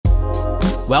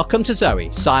Welcome to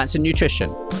Zoe, Science and Nutrition,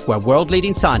 where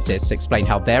world-leading scientists explain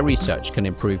how their research can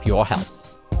improve your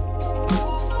health.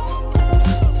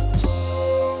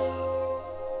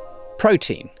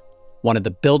 Protein, one of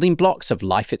the building blocks of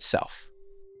life itself.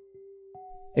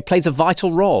 It plays a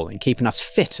vital role in keeping us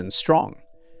fit and strong,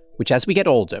 which as we get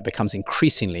older becomes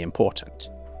increasingly important.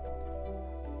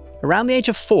 Around the age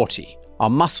of 40, our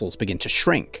muscles begin to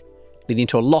shrink, leading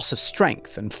to a loss of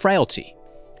strength and frailty.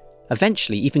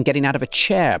 Eventually, even getting out of a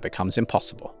chair becomes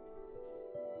impossible.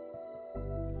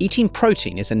 Eating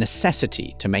protein is a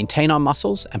necessity to maintain our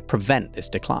muscles and prevent this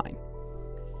decline.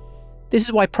 This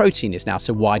is why protein is now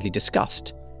so widely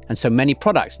discussed, and so many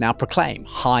products now proclaim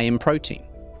high in protein.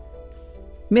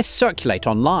 Myths circulate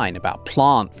online about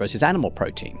plant versus animal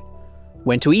protein,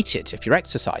 when to eat it if you're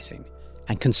exercising,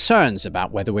 and concerns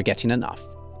about whether we're getting enough.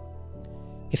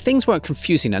 If things weren't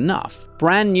confusing enough,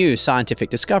 brand new scientific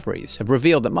discoveries have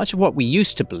revealed that much of what we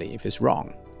used to believe is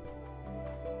wrong.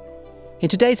 In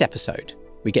today's episode,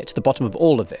 we get to the bottom of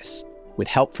all of this with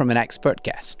help from an expert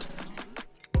guest.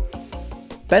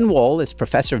 Ben Wall is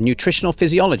Professor of Nutritional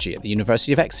Physiology at the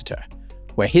University of Exeter,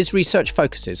 where his research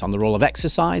focuses on the role of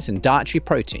exercise and dietary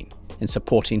protein in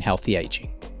supporting healthy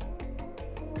aging.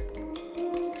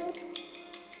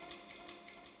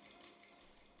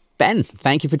 Ben,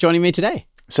 thank you for joining me today.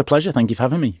 It's a pleasure. Thank you for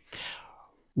having me.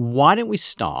 Why don't we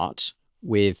start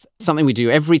with something we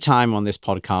do every time on this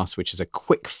podcast, which is a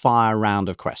quick fire round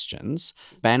of questions.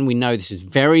 Ben, we know this is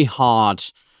very hard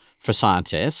for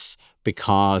scientists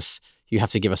because you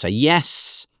have to give us a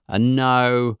yes, a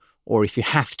no, or if you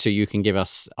have to, you can give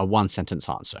us a one-sentence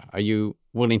answer. Are you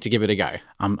willing to give it a go?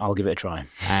 I'll give it a try.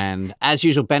 And as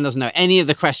usual, Ben doesn't know any of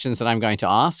the questions that I'm going to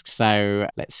ask, so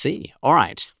let's see. All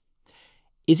right.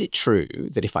 Is it true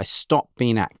that if I stop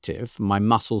being active, my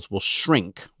muscles will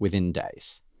shrink within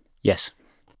days? Yes.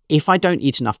 If I don't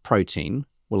eat enough protein,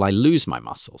 will I lose my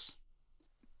muscles?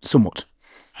 Somewhat.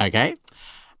 Okay.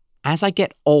 As I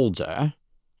get older,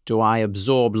 do I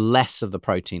absorb less of the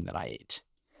protein that I eat?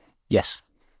 Yes.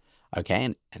 Okay.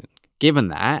 And given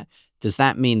that, does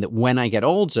that mean that when I get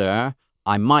older,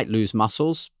 I might lose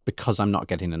muscles because I'm not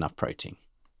getting enough protein?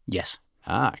 Yes.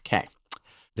 Okay.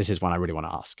 This is one I really want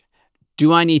to ask.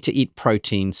 Do I need to eat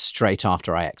protein straight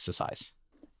after I exercise?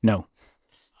 No.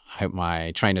 I hope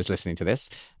my trainer's listening to this.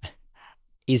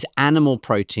 Is animal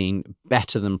protein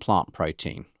better than plant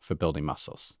protein for building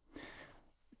muscles?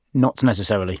 Not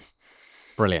necessarily.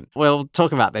 Brilliant. We'll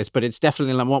talk about this, but it's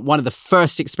definitely one of the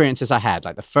first experiences I had,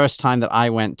 like the first time that I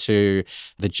went to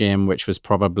the gym, which was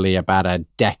probably about a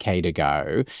decade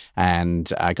ago,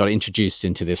 and I got introduced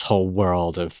into this whole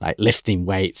world of like lifting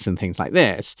weights and things like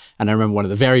this. And I remember one of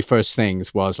the very first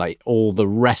things was like all the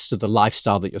rest of the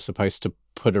lifestyle that you're supposed to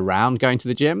put around going to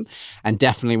the gym. And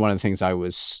definitely one of the things I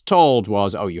was told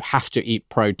was, oh, you have to eat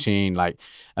protein like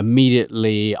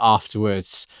immediately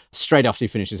afterwards, straight after you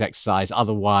finish this exercise.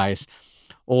 Otherwise,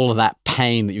 all of that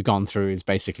pain that you've gone through is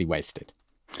basically wasted.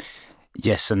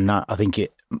 Yes, and I think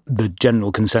the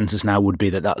general consensus now would be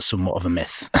that that's somewhat of a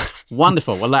myth.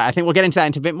 Wonderful. Well, I think we'll get into that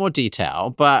into a bit more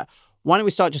detail, but why don't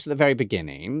we start just at the very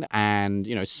beginning? And,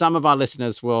 some of our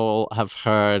listeners will have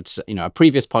heard, a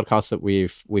previous podcast that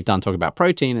we've done talking about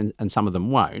protein and some of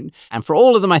them won't. And for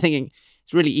all of them, I think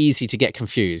it's really easy to get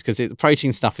confused because the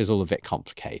protein stuff is all a bit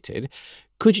complicated.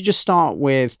 Could you just start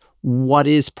with what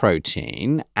is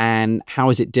protein and how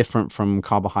is it different from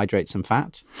carbohydrates and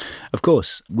fat? Of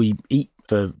course, we eat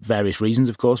for various reasons,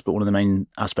 of course, but one of the main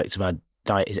aspects of our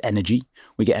diet is energy.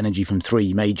 We get energy from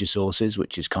three major sources,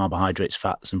 which is carbohydrates,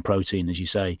 fats, and protein, as you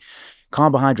say.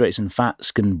 Carbohydrates and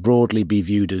fats can broadly be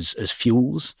viewed as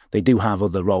fuels. They do have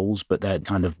other roles, but they're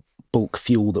kind of bulk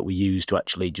fuel that we use to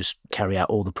actually just carry out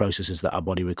all the processes that our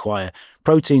body require.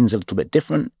 Protein's a little bit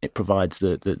different. It provides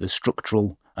the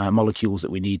structural molecules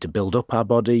that we need to build up our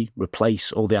body,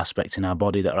 replace all the aspects in our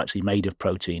body that are actually made of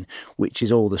protein, which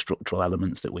is all the structural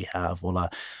elements that we have, all our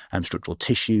structural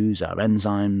tissues, our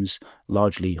enzymes,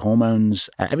 largely hormones,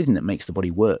 everything that makes the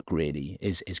body work really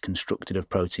is constructed of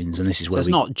proteins. And this is where it's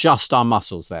not just our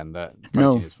muscles then that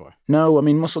protein is for? No, I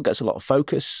mean, muscle gets a lot of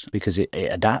focus because it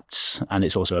adapts, and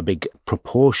it's also a big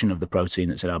proportion of the protein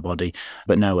that's in our body.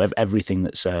 But no, everything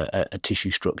that's a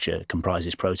tissue structure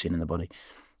comprises protein in the body.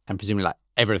 And presumably like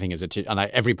everything is and like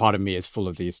every part of me is full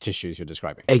of these tissues you're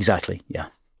describing. Exactly, yeah.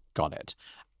 Got it.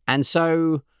 And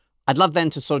so I'd love then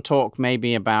to sort of talk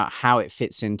maybe about how it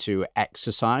fits into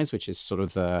exercise, which is sort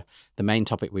of the main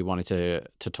topic we wanted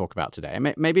to talk about today.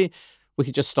 Maybe we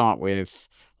could just start with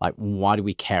like, why do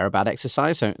we care about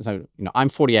exercise? So I'm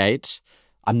 48.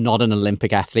 I'm not an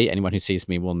Olympic athlete. Anyone who sees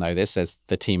me will know this, as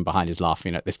the team behind is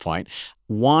laughing at this point.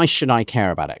 Why should I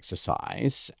care about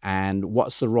exercise? And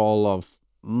what's the role of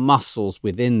muscles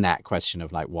within that question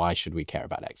of like, why should we care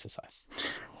about exercise?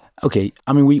 Okay,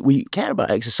 I mean, we care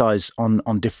about exercise on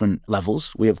different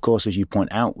levels. We, of course, as you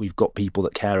point out, we've got people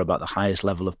that care about the highest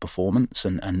level of performance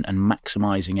and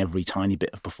maximising every tiny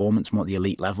bit of performance, more at the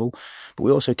elite level. But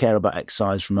we also care about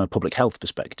exercise from a public health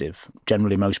perspective.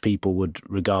 Generally, most people would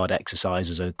regard exercise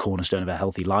as a cornerstone of a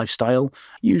healthy lifestyle.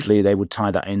 Usually, they would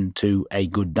tie that into a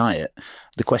good diet.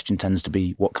 The question tends to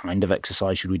be, what kind of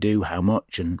exercise should we do, how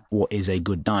much, and what is a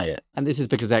good diet? And this is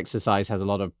because exercise has a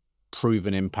lot of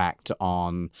proven impact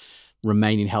on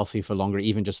remaining healthy for longer,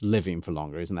 even just living for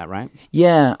longer. Isn't that right?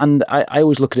 Yeah, and I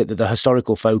always look at it that the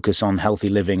historical focus on healthy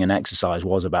living and exercise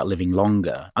was about living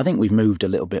longer. I think we've moved a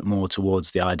little bit more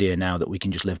towards the idea now that we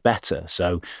can just live better.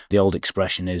 So the old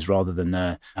expression is, rather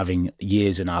than having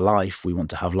years in our life, we want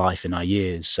to have life in our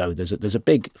years. So there's a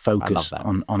big focus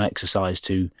on exercise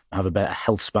to have a better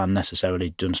health span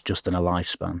necessarily just than a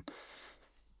lifespan.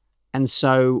 And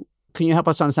so can you help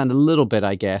us understand a little bit,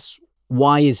 I guess,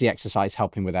 why is the exercise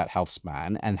helping with that health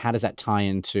span? And how does that tie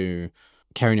into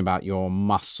caring about your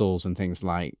muscles and things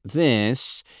like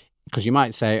this? Because you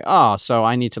might say, oh, so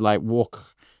I need to like walk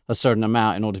a certain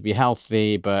amount in order to be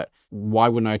healthy, but why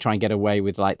wouldn't I try and get away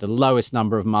with like the lowest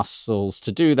number of muscles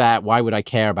to do that? Why would I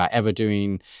care about ever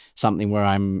doing something where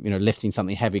I'm, lifting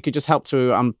something heavy? Could you just help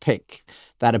to unpick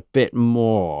that a bit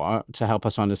more to help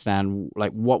us understand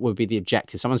like what would be the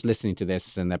objective? Someone's listening to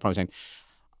this and they're probably saying,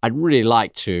 I'd really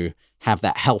like to have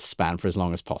that health span for as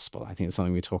long as possible. I think it's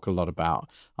something we talk a lot about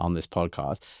on this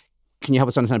podcast. Can you help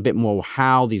us understand a bit more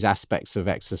how these aspects of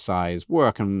exercise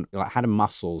work and like how do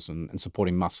muscles and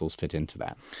supporting muscles fit into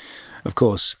that? Of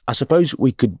course. I suppose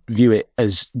we could view it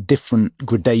as different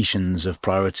gradations of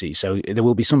priority. So there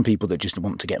will be some people that just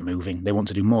want to get moving. They want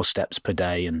to do more steps per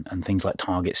day, and things like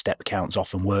target step counts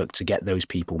often work to get those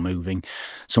people moving.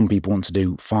 Some people want to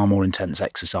do far more intense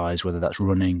exercise, whether that's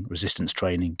running, resistance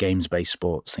training, games-based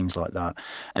sports, things like that.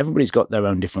 Everybody's got their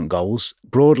own different goals.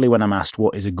 Broadly, when I'm asked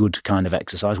what is a good kind of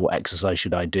exercise, what exercise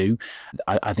should I do,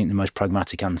 I think the most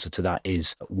pragmatic answer to that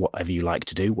is whatever you like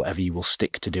to do, whatever you will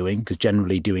stick to doing, because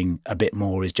generally doing a bit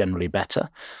more is generally better,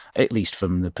 at least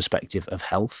from the perspective of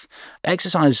health.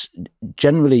 Exercise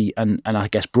generally, and I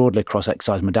guess broadly across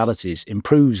exercise modalities,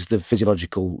 improves the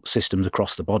physiological systems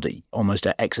across the body. Almost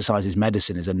exercise is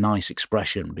medicine is a nice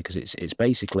expression because it's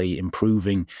basically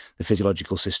improving the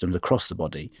physiological systems across the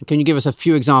body. Can you give us a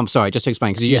few examples? Sorry, just to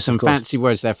explain, because you used some of course. fancy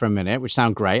words there for a minute, which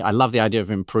sound great. I love the idea of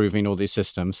improving all these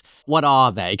systems. What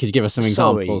are they? Could you give us some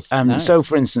examples? No? So,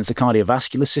 for instance, the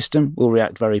cardiovascular system will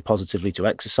react very positively to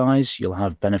exercise. You'll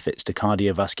have benefits to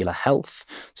cardiovascular health.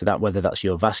 So that whether that's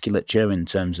your vasculature in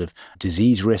terms of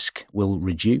disease risk will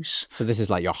reduce. So this is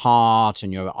like your heart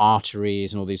and your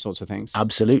arteries and all these sorts of things?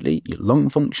 Absolutely. Your lung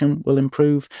function will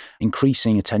improve.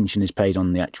 Increasing attention is paid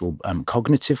on the actual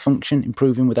cognitive function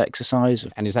improving with exercise.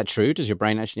 And is that true? Does your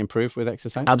brain actually improve with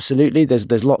exercise? Absolutely.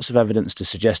 There's lots of evidence to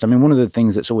suggest. I mean, one of the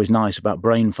things that's always nice about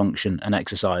brain function and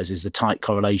exercise is the tight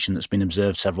correlation that's been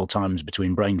observed several times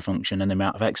between brain function and the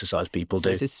amount of exercise people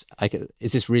do.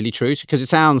 Is this really true? Because it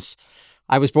sounds,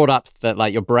 I was brought up that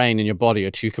like your brain and your body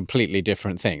are two completely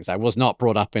different things. I was not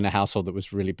brought up in a household that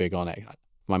was really big on it.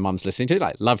 My mum's listening to it,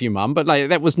 like, love you, mum, but like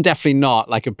that was definitely not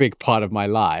like a big part of my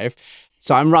life.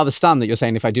 So I'm rather stunned that you're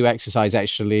saying if I do exercise,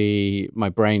 actually, my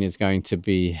brain is going to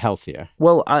be healthier.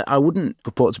 Well, I wouldn't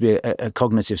purport to be a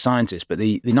cognitive scientist, but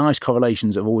the nice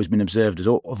correlations that have always been observed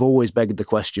have always begged the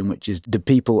question, which is, do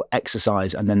people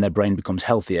exercise and then their brain becomes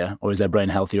healthier, or is their brain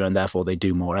healthier and therefore they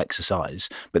do more exercise?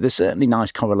 But there's certainly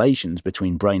nice correlations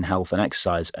between brain health and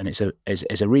exercise, and it's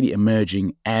a really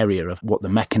emerging area of what the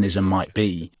mechanism might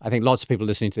be. I think lots of people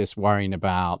listening to this worrying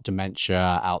about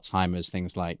dementia, Alzheimer's,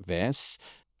 things like this.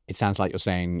 It sounds like you're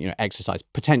saying, exercise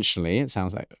potentially, it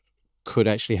sounds like could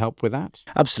actually help with that.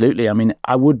 Absolutely. I mean,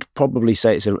 I would probably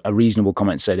say it's a reasonable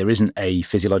comment to say there isn't a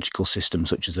physiological system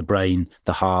such as the brain,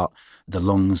 the heart, the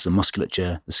lungs, the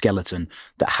musculature, the skeleton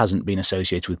that hasn't been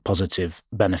associated with positive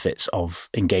benefits of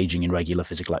engaging in regular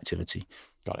physical activity.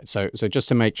 Got it. So just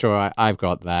to make sure I've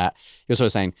got that, you're sort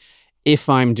of saying if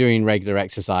I'm doing regular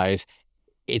exercise,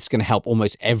 it's going to help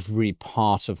almost every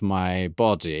part of my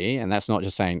body. And that's not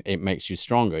just saying it makes you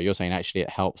stronger. You're saying actually it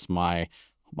helps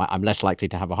I'm less likely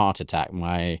to have a heart attack,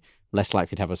 less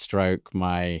likely to have a stroke,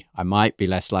 I might be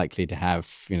less likely to have,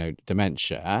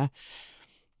 dementia.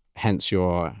 Hence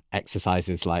your exercise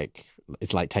is like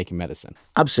taking medicine.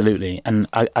 Absolutely. And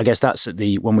I guess that's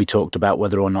when we talked about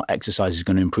whether or not exercise is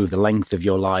going to improve the length of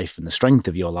your life and the strength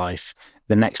of your life,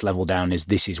 The next level down is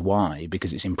this is why,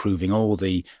 because it's improving all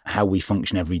the how we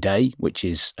function every day, which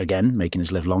is, again, making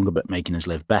us live longer, but making us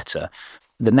live better.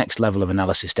 The next level of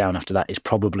analysis down after that is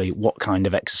probably what kind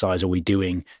of exercise are we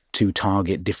doing to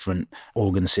target different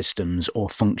organ systems or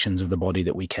functions of the body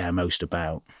that we care most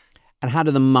about. And how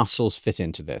do the muscles fit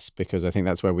into this? Because I think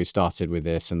that's where we started with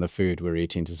this and the food we're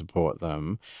eating to support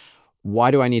them.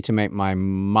 Why do I need to make my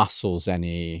muscles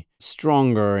any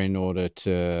stronger in order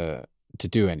to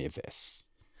do any of this?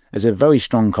 There's a very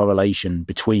strong correlation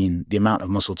between the amount of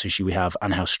muscle tissue we have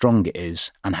and how strong it is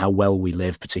and how well we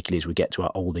live, particularly as we get to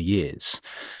our older years.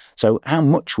 So how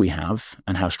much we have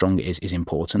and how strong it is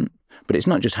important, but it's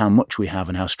not just how much we have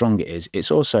and how strong it is,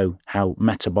 it's also how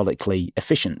metabolically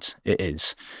efficient it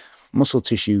is. Muscle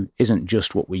tissue isn't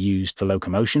just what we use for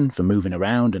locomotion, for moving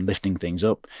around and lifting things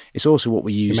up. It's also what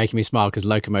we use... You're making me smile because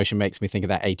locomotion makes me think of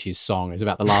that 80s song. It's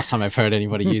about the last time I've heard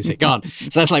anybody use it. Go on.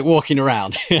 So that's like walking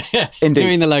around,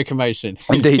 doing the locomotion.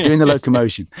 Indeed, doing the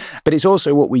locomotion. But it's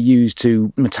also what we use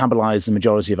to metabolize the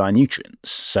majority of our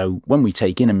nutrients. So when we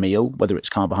take in a meal, whether it's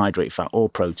carbohydrate, fat or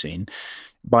protein,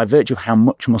 by virtue of how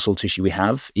much muscle tissue we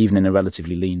have, even in a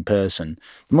relatively lean person,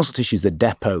 the muscle tissue is the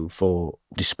depot for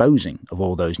disposing of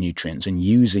all those nutrients and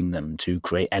using them to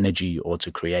create energy or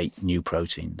to create new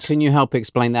proteins. Can you help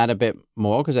explain that a bit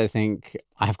more? Because I think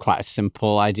I have quite a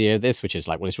simple idea of this, which is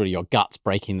like, well, it's really your guts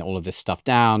breaking all of this stuff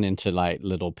down into like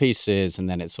little pieces, and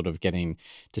then it's sort of getting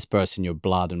dispersed in your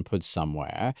blood and put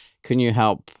somewhere. Can you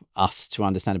help us to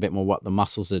understand a bit more what the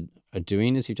muscles are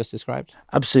doing, as you just described?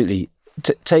 Absolutely.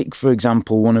 Take, for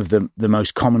example, one of the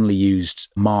most commonly used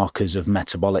markers of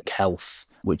metabolic health,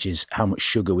 which is how much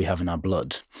sugar we have in our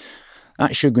blood.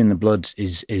 That sugar in the blood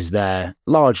is there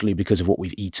largely because of what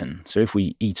we've eaten. So if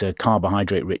we eat a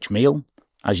carbohydrate-rich meal,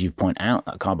 as you point out,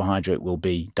 that carbohydrate will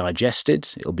be digested,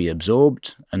 it'll be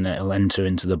absorbed, and it'll enter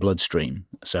into the bloodstream.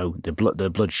 So the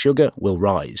blood sugar will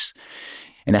rise.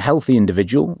 In a healthy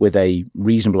individual with a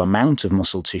reasonable amount of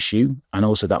muscle tissue, and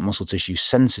also that muscle tissue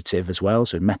sensitive as well,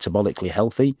 so metabolically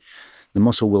healthy, the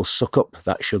muscle will suck up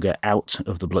that sugar out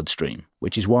of the bloodstream,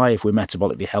 which is why if we're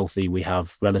metabolically healthy, we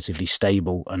have relatively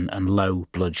stable and low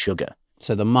blood sugar.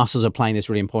 So the muscles are playing this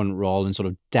really important role in sort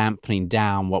of dampening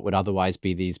down what would otherwise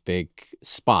be these big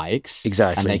spikes.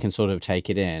 Exactly. And they can sort of take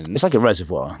it in. It's like a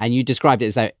reservoir. And you described it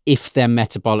as though if they're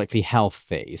metabolically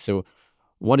healthy. So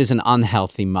what is an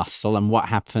unhealthy muscle and what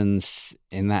happens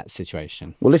in that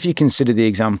situation? Well, if you consider the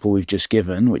example we've just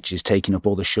given, which is taking up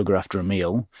all the sugar after a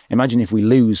meal, imagine if we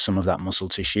lose some of that muscle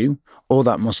tissue, or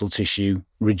that muscle tissue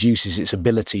reduces its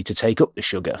ability to take up the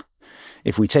sugar.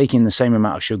 If we take in the same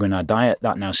amount of sugar in our diet,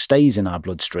 that now stays in our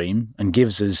bloodstream and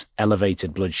gives us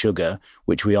elevated blood sugar,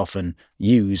 which we often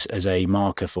use as a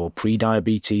marker for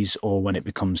pre-diabetes, or when it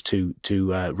becomes too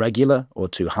regular or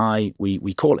too high,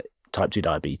 we call it type 2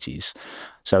 diabetes.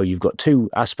 So you've got two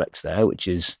aspects there, which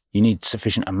is you need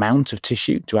sufficient amount of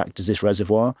tissue to act as this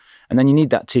reservoir, and then you need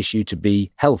that tissue to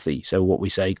be healthy, so what we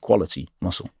say quality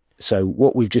muscle. So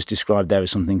what we've just described there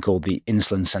is something called the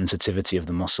insulin sensitivity of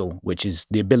the muscle, which is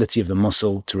the ability of the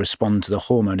muscle to respond to the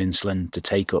hormone insulin to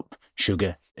take up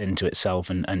sugar into itself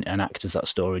and act as that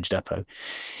storage depot.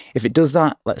 If it does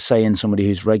that, let's say in somebody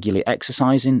who's regularly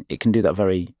exercising, it can do that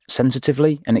very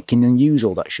sensitively, and it can then use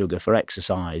all that sugar for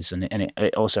exercise, and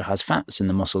it also has fats in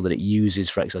the muscle that it uses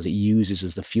for exercise, it uses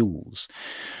as the fuels.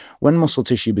 When muscle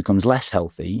tissue becomes less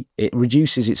healthy, it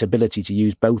reduces its ability to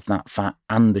use both that fat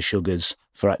and the sugars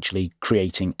for actually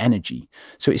creating energy.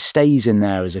 So it stays in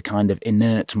there as a kind of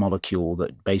inert molecule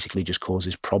that basically just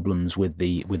causes problems with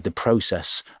the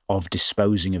process of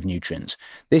disposing of nutrients.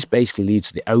 This basically leads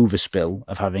to the overspill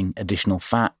of having additional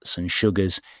fats and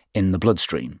sugars in the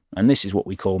bloodstream. And this is what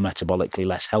we call metabolically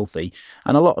less healthy.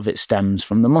 And a lot of it stems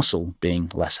from the muscle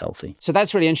being less healthy. So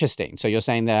that's really interesting. So you're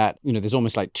saying that, there's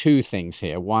almost like two things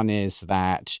here. One is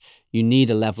that you need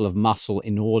a level of muscle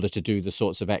in order to do the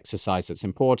sorts of exercise that's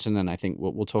important. And I think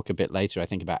we'll talk a bit later, I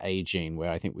think, about aging,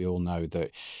 where I think we all know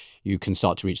that you can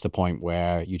start to reach the point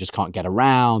where you just can't get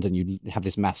around and you have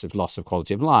this massive loss of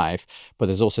quality of life. But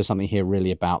there's also something here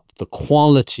really about the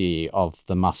quality of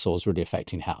the muscles really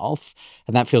affecting health.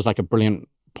 And that feels like a brilliant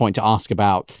point to ask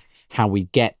about how we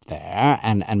get there,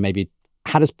 and maybe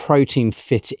how does protein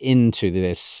fit into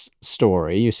this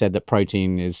story? You said that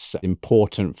protein is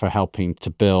important for helping to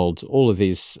build all of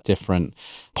these different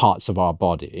parts of our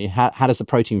body. How does the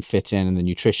protein fit in and the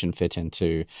nutrition fit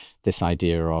into this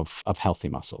idea of healthy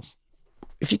muscles?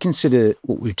 If you consider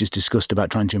what we've just discussed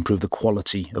about trying to improve the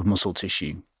quality of muscle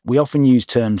tissue, we often use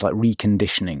terms like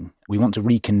reconditioning. We want to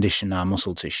recondition our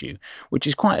muscle tissue, which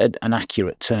is quite an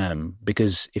accurate term,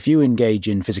 because if you engage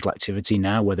in physical activity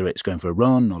now, whether it's going for a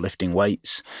run or lifting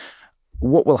weights,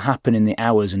 what will happen in the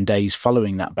hours and days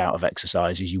following that bout of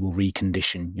exercise is you will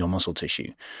recondition your muscle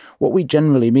tissue. What we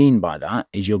generally mean by that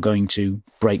is you're going to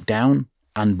break down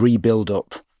and rebuild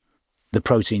up the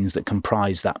proteins that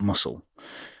comprise that muscle.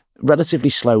 Relatively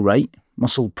slow rate.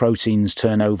 Muscle proteins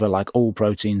turn over like all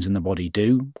proteins in the body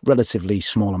do, relatively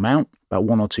small amount, about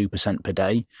 1 or 2% per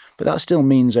day. But that still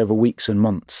means over weeks and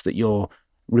months that you're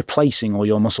replacing all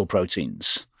your muscle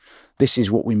proteins. This is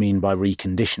what we mean by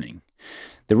reconditioning.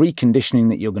 The reconditioning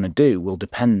that you're going to do will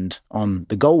depend on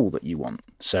the goal that you want.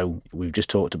 So we've just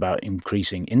talked about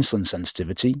increasing insulin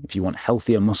sensitivity. If you want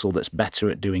healthier muscle that's better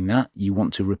at doing that, you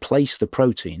want to replace the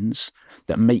proteins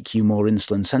that make you more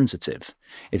insulin sensitive.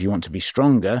 If you want to be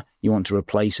stronger, you want to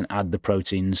replace and add the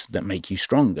proteins that make you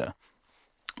stronger.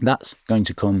 That's going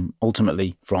to come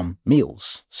ultimately from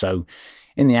meals. So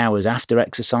in the hours after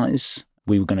exercise,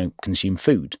 we were going to consume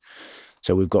food.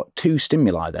 So we've got two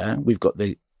stimuli there. We've got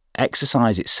the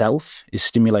exercise itself is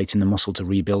stimulating the muscle to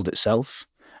rebuild itself,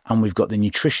 and we've got the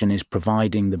nutrition is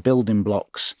providing the building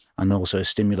blocks and also a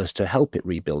stimulus to help it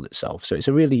rebuild itself. So it's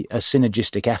a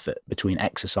synergistic effort between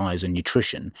exercise and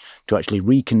nutrition to actually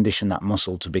recondition that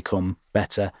muscle to become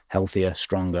better, healthier,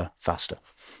 stronger, faster.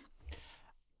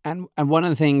 And one of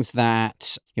the things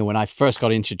that, when I first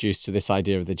got introduced to this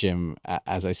idea of the gym,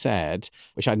 as I said,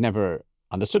 which I'd never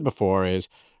understood before, is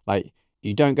like,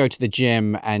 you don't go to the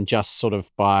gym and just sort of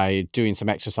by doing some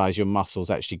exercise, your muscles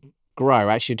actually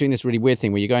grow. Actually, you're doing this really weird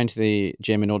thing where you go into the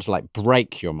gym in order to like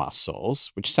break your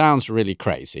muscles, which sounds really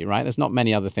crazy, right? There's not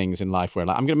many other things in life where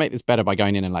like, I'm going to make this better by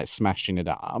going in and like smashing it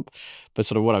up. But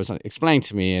sort of what I was explaining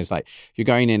to me is like, you're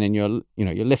going in and you're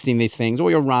lifting these things,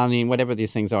 or you're running, whatever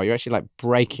these things are, you're actually like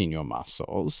breaking your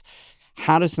muscles.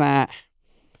 How does that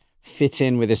fit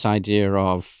in with this idea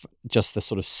of just the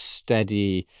sort of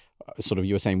steady, sort of,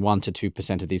 you were saying 1 to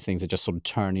 2% of these things are just sort of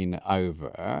turning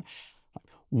over?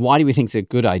 Why do we think it's a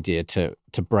good idea to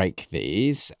break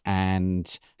these?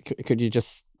 And could you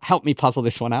just help me puzzle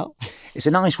this one out? It's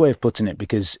a nice way of putting it,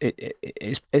 because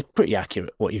it's pretty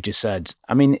accurate what you've just said.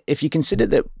 I mean, if you consider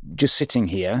that just sitting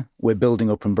here, we're building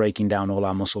up and breaking down all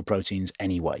our muscle proteins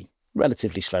anyway,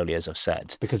 relatively slowly, as I've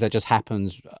said. Because that just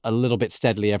happens a little bit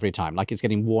steadily every time, like it's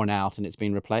getting worn out and it's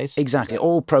being replaced? Exactly.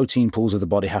 All protein pools of the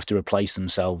body have to replace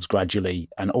themselves gradually,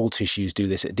 and all tissues do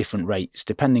this at different rates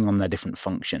depending on their different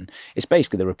function. It's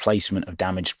basically the replacement of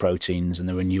damaged proteins and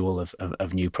the renewal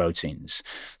of new proteins.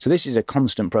 So this is a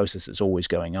constant process that's always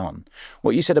going on.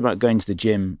 What you said about going to the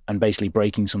gym and basically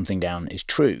breaking something down is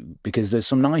true, because there's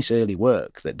some nice early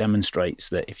work that demonstrates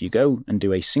that if you go and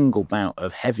do a single bout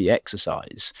of heavy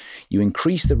exercise, you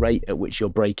increase the rate at which you're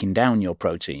breaking down your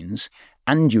proteins,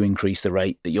 and you increase the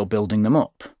rate that you're building them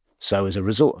up. So as a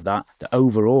result of that, the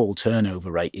overall turnover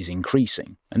rate is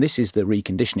increasing. And this is the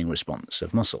reconditioning response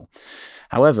of muscle.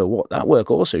 However, what that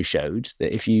work also showed,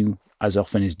 that if you, as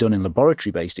often is done in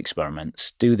laboratory-based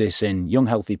experiments, do this in young,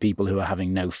 healthy people who are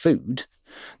having no food,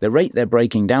 the rate they're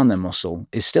breaking down their muscle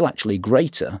is still actually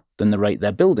greater than the rate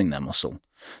they're building their muscle.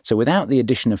 So without the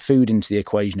addition of food into the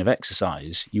equation of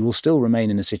exercise, you will still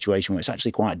remain in a situation where it's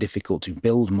actually quite difficult to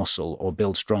build muscle or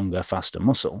build stronger, faster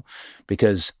muscle,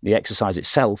 because the exercise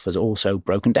itself has also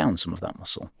broken down some of that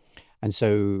muscle. And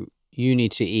so you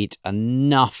need to eat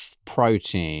enough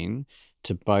protein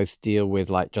to both deal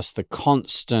with like just the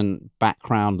constant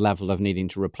background level of needing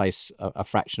to replace a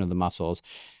fraction of the muscles.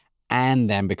 And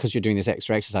then because you're doing this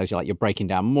extra exercise, you're breaking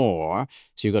down more.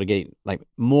 So you've got to get like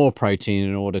more protein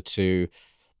in order to,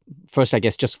 first, I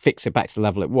guess, just fix it back to the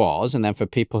level it was. And then for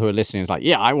people who are listening, it's like,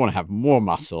 yeah, I want to have more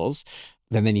muscles.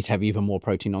 Then they need to have even more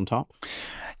protein on top.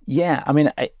 Yeah, I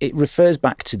mean, it refers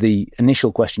back to the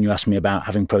initial question you asked me about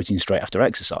having protein straight after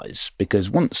exercise, because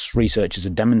once researchers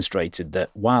had demonstrated that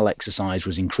while exercise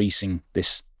was increasing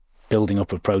this building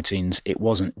up of proteins, it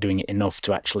wasn't doing it enough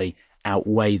to actually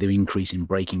outweigh the increase in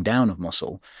breaking down of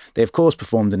muscle. They, of course,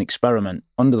 performed an experiment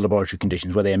under the laboratory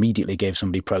conditions where they immediately gave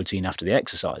somebody protein after the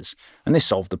exercise. And this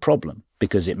solved the problem,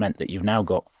 because it meant that you've now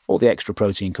got all the extra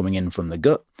protein coming in from the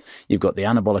gut, you've got the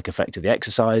anabolic effect of the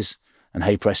exercise, and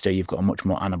hey presto, you've got a much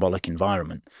more anabolic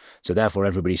environment. So therefore,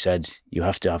 everybody said you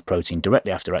have to have protein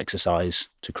directly after exercise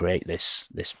to create this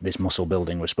muscle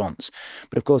building response.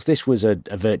 But of course, this was a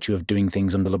virtue of doing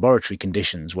things under laboratory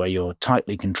conditions where you're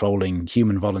tightly controlling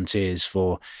human volunteers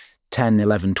for 10,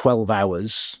 11, 12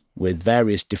 hours with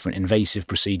various different invasive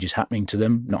procedures happening to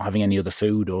them, not having any other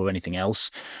food or anything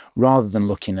else, rather than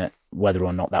looking at whether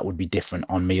or not that would be different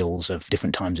on meals of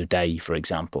different times of day, for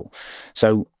example.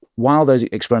 So while those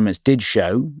experiments did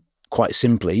show, quite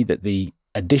simply, that the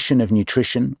addition of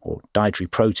nutrition or dietary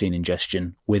protein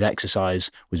ingestion with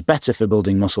exercise was better for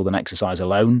building muscle than exercise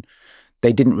alone,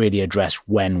 they didn't really address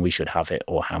when we should have it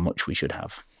or how much we should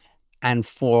have. And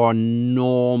for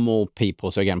normal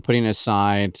people, so again, putting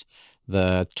aside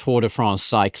the Tour de France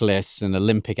cyclists and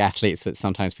Olympic athletes that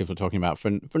sometimes people are talking about,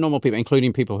 for normal people,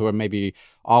 including people who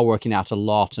are working out a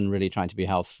lot and really trying to be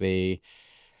healthy,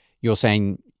 you're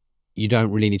saying you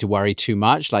don't really need to worry too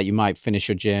much. Like, you might finish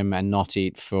your gym and not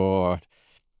eat for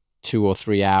 2 or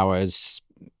 3 hours.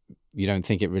 You don't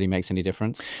think it really makes any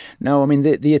difference? No, I mean,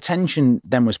 the attention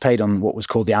then was paid on what was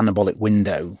called the anabolic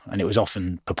window, and it was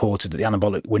often purported that the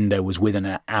anabolic window was within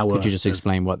an hour. Could you just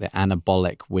explain what the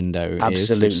anabolic window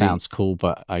Absolutely. is? It sounds cool,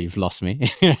 but you've lost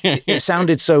me. It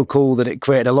sounded so cool that it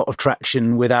created a lot of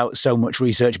traction without so much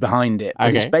research behind it. But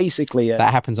Okay. it's basically...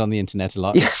 that happens on the internet a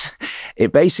lot. Yes.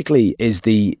 It basically is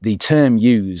the term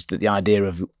used, that the idea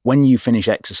of when you finish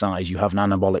exercise, you have an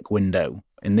anabolic window.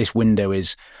 And this window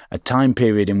is a time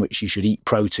period in which you should eat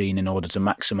protein in order to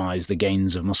maximize the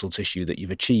gains of muscle tissue that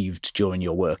you've achieved during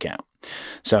your workout.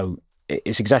 So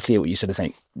it's exactly what you said. I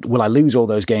think, will I lose all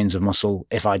those gains of muscle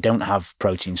if I don't have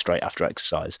protein straight after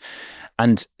exercise?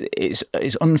 And it's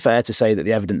unfair to say that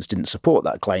the evidence didn't support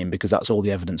that claim, because that's all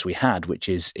the evidence we had, which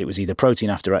is it was either protein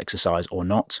after exercise or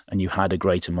not, and you had a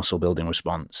greater muscle building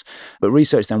response. But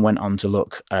research then went on to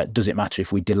look at, does it matter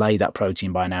if we delay that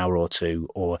protein by an hour or two,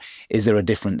 or is there a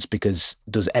difference because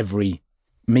does every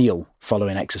meal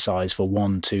following exercise for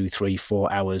 1, 2, 3,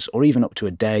 4 hours, or even up to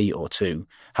a day or two,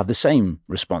 have the same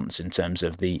response in terms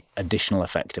of the additional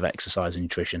effect of exercise and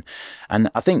nutrition? And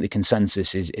I think the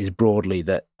consensus is broadly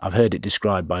that I've heard it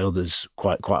described by others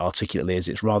quite articulately as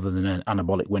it's rather than an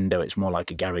anabolic window, it's more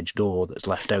like a garage door that's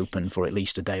left open for at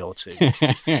least a day or two.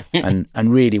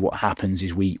 and really what happens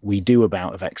is we do a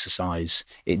bout of exercise.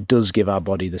 It does give our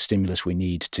body the stimulus we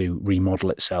need to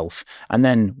remodel itself. And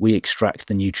then we extract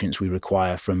the nutrients we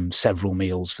require from several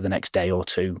meals for the next day or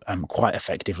two quite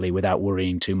effectively without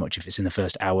worrying too much if it's in the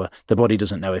first hour. The body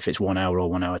doesn't know if it's 1 hour or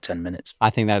 1 hour, 10 minutes. I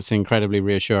think that's incredibly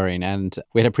reassuring. And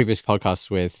we had a previous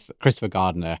podcast with Christopher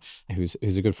Gardner, who's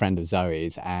a good friend of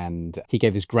Zoe's, and he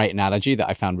gave this great analogy that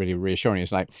I found really reassuring.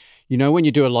 It's like, when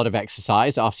you do a lot of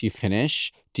exercise, after you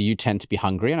finish, do you tend to be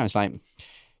hungry? And I was like,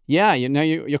 yeah,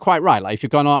 you're quite right. Like, if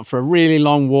you've gone out for a really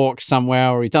long walk somewhere,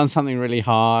 or you've done something really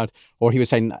hard, or he was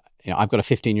saying, I've got a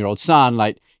 15-year-old son,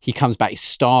 like, he comes back, he's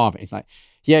starving. He's like,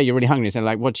 yeah, you're really hungry. He's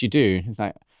like, what do you do? He's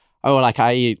like, oh, like,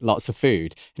 I eat lots of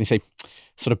food. And you say,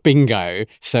 sort of bingo.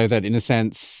 So that in a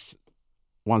sense,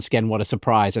 once again, what a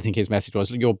surprise. I think his message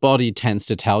was, your body tends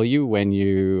to tell you when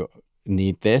you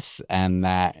need this, and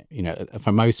that,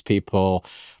 for most people,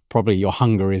 probably your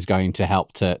hunger is going to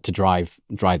help to drive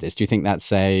this. Do you think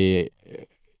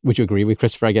would you agree with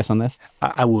Christopher, I guess, on this?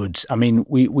 I would. I mean,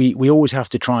 we always have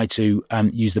to try to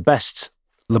use the best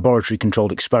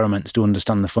laboratory-controlled experiments to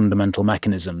understand the fundamental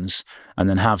mechanisms, and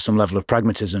then have some level of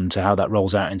pragmatism to how that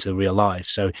rolls out into real life.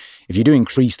 So if you do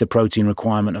increase the protein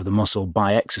requirement of the muscle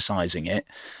by exercising it,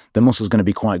 the muscle is going to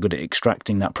be quite good at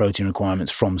extracting that protein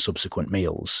requirements from subsequent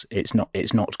meals. It's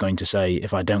not going to say,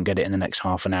 if I don't get it in the next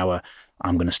half an hour,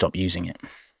 I'm going to stop using it.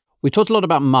 We talked a lot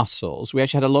about muscles. We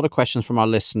actually had a lot of questions from our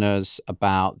listeners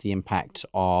about the impact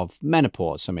of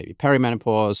menopause, so maybe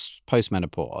perimenopause,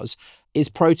 postmenopause. Is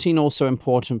protein also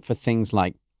important for things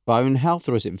like bone health,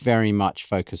 or is it very much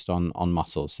focused on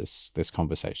muscles, this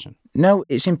conversation? No,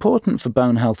 it's important for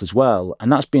bone health as well,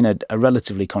 and that's been a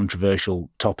relatively controversial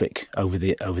topic over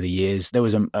the years. There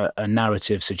was a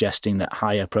narrative suggesting that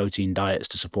higher protein diets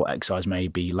to support exercise may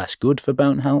be less good for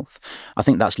bone health. I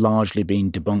think that's largely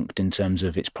been debunked in terms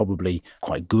of it's probably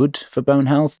quite good for bone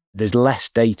health. There's less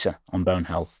data on bone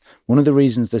health. One of the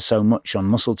reasons there's so much on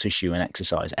muscle tissue and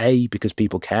exercise, because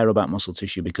people care about muscle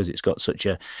tissue because it's got such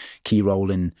a key role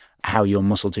in how your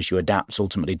muscle tissue adapts,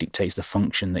 ultimately dictates the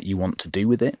function that you want to do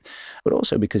with it, but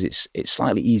also because it's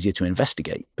slightly easier to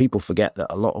investigate. People forget that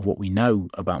a lot of what we know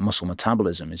about muscle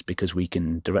metabolism is because we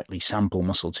can directly sample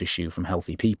muscle tissue from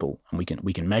healthy people, and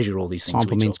we can measure all these things.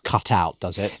 Sample means cut out,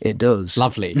 does it? It does.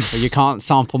 Lovely. Well, you can't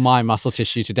sample my muscle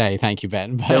tissue today, thank you,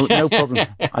 Ben. No problem.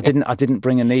 I didn't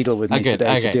bring a needle with me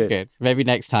today to do it. Good. Maybe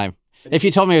next time. If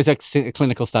you told me it was a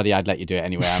clinical study, I'd let you do it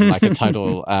anyway. I'm like I'm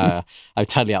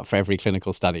totally up for every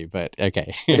clinical study, but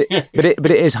okay. but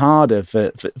it is harder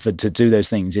for to do those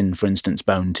things in, for instance,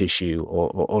 bone tissue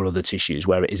or other tissues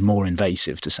where it is more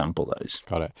invasive to sample those.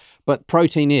 Got it. But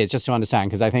protein is, just to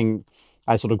understand, because I think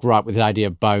I sort of grew up with the idea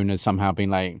of bone as somehow being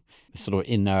like sort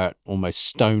of inert, almost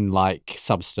stone-like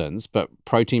substance, but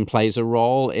protein plays a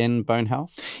role in bone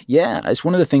health? Yeah, it's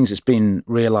one of the things that's been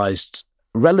realised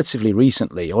relatively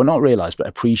recently, or not realised but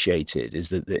appreciated, is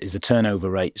the turnover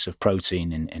rates of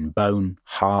protein in bone,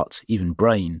 heart, even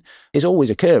brain is always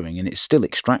occurring, and it's still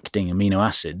extracting amino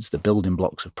acids, the building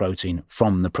blocks of protein,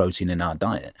 from the protein in our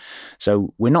diet.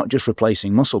 So we're not just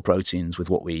replacing muscle proteins with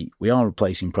what we are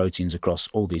replacing proteins across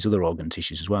all these other organ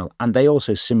tissues as well, and they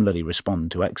also similarly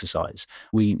respond to exercise.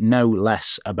 We know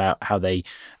less about how they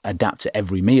adapt to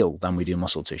every meal than we do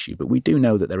muscle tissue, but we do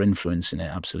know that they're influencing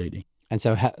it, absolutely. And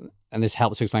so, and this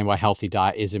helps explain why healthy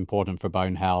diet is important for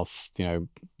bone health. You know,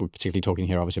 we're particularly talking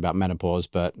here, obviously, about menopause,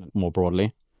 but more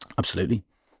broadly. Absolutely.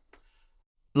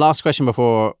 Last question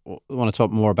before I want to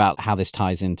talk more about how this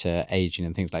ties into aging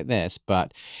and things like this.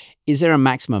 But is there a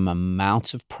maximum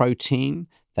amount of protein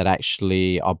that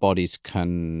actually our bodies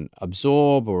can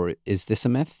absorb, or is this a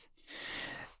myth?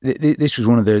 This was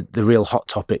one of the real hot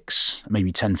topics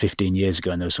maybe 10, 15 years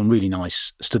ago, and there were some really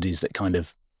nice studies that kind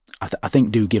of I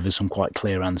think do give us some quite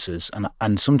clear answers.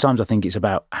 And sometimes I think it's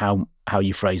about how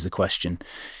you phrase the question.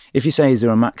 If you say, is there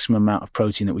a maximum amount of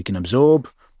protein that we can absorb?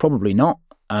 Probably not.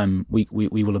 We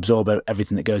will absorb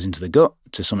everything that goes into the gut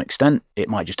to some extent. It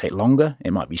might just take longer.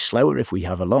 It might be slower if we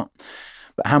have a lot.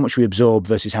 But how much we absorb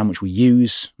versus how much we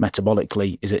use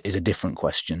metabolically is a different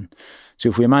question. So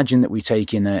if we imagine that we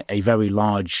take in a very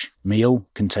large meal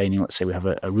containing, let's say we have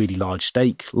a really large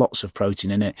steak, lots of protein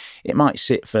in it, it might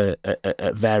sit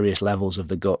at various levels of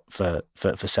the gut for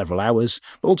several hours,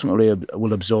 but ultimately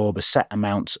we'll absorb a set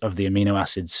amount of the amino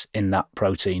acids in that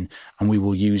protein, and we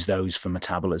will use those for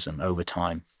metabolism over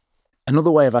time.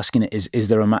 Another way of asking it is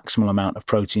there a maximal amount of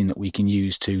protein that we can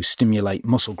use to stimulate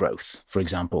muscle growth, for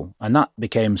example? And that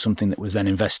became something that was then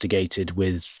investigated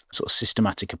with sort of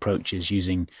systematic approaches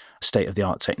using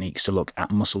state-of-the-art techniques to look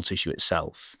at muscle tissue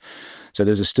itself. So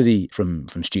there's a study from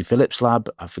Stu Phillips'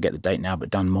 lab, I forget the date now, but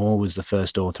Dan Moore was the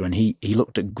first author, and he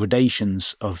looked at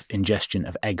gradations of ingestion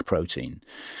of egg protein.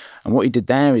 And what he did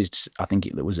there is, I think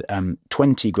it was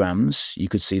 20 grams, you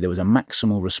could see there was a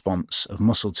maximal response of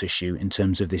muscle tissue in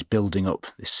terms of this building up,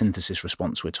 this synthesis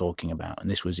response we're talking about.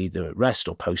 And this was either at rest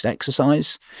or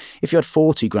post-exercise. If you had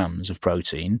 40 grams of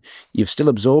protein, you've still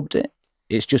absorbed it.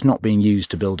 It's just not being used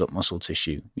to build up muscle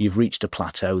tissue. You've reached a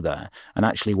plateau there. And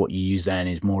actually what you use then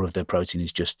is more of the protein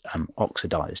is just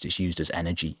oxidized. It's used as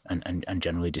energy and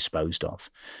generally disposed of.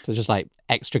 So just like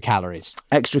extra calories.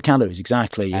 Extra calories,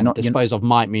 exactly. And disposed of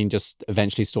might mean just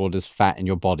eventually stored as fat in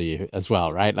your body as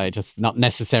well, right? Like just not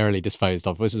necessarily disposed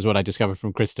of. This is what I discovered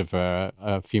from Christopher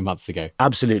a few months ago.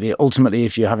 Absolutely. Ultimately,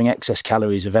 if you're having excess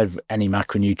calories of any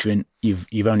macronutrient,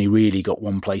 you've only really got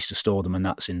one place to store them, and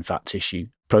that's in fat tissue.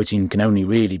 Protein can only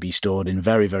really be stored in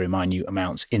very, very minute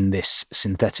amounts in this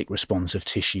synthetic response of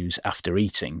tissues after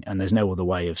eating, and there's no other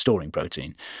way of storing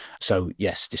protein. So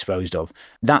yes, disposed of.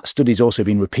 That study's also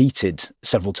been repeated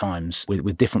several times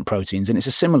with different proteins, and it's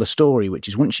a similar story, which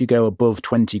is once you go above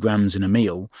 20 grams in a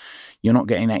meal, you're not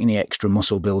getting any extra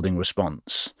muscle building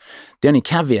response. The only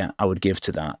caveat I would give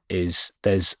to that is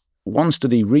there's one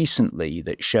study recently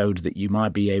that showed that you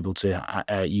might be able to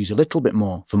use a little bit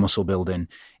more for muscle building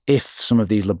if some of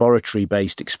these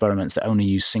laboratory-based experiments that only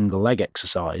use single leg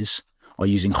exercise are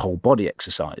using whole body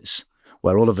exercise,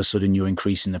 where all of a sudden you're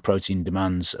increasing the protein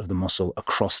demands of the muscle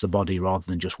across the body rather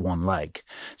than just one leg.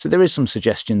 So there is some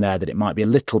suggestion there that it might be a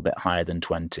little bit higher than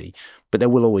 20, but there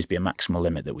will always be a maximal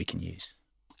limit that we can use.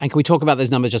 And can we talk about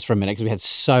those numbers just for a minute? Because we had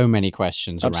so many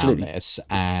questions Absolutely. around this.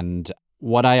 And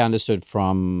what I understood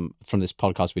from this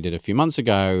podcast we did a few months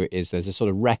ago is there's a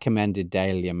sort of recommended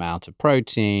daily amount of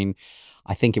protein.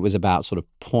 I think it was about sort of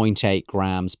 0.8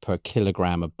 grams per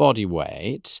kilogram of body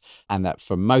weight, and that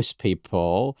for most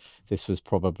people, this was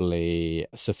probably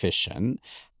sufficient.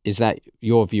 Is that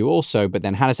your view also? But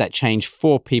then how does that change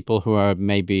for people who are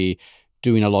maybe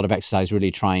doing a lot of exercise,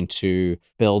 really trying to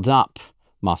build up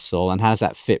muscle? And how does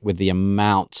that fit with the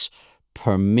amount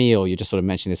per meal? You just sort of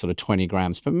mentioned this sort of 20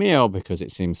 grams per meal, because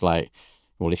it seems like,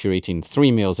 well, if you're eating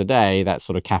 3 meals a day, that's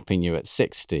sort of capping you at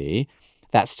 60.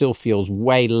 That still feels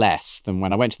way less than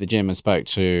when I went to the gym and spoke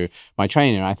to my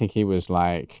trainer. I think he was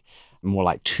like more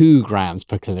like 2 grams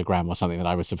per kilogram or something that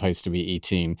I was supposed to be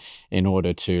eating in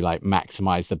order to like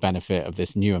maximize the benefit of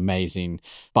this new amazing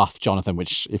buff Jonathan,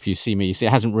 which if you see me, you see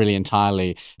it hasn't really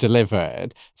entirely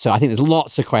delivered. So I think there's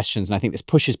lots of questions, and I think this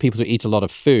pushes people to eat a lot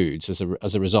of foods as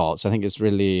a result. So I think it's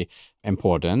really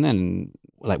important. And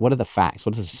like, what are the facts?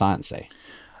 What does the science say?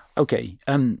 Okay,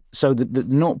 so the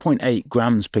 0.8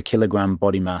 grams per kilogram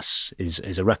body mass is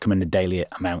a recommended daily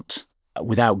amount.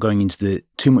 Without going into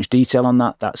too much detail on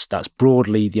that, that's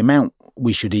broadly the amount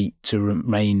we should eat to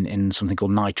remain in something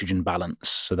called nitrogen balance.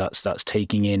 So that's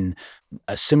taking in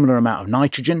a similar amount of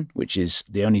nitrogen, which is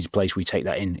the only place we take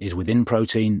that in is within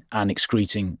protein, and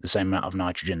excreting the same amount of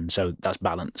nitrogen. So that's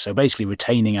balance. So basically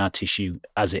retaining our tissue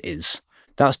as it is.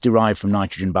 That's derived from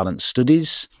nitrogen balance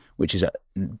studies, which is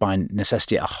by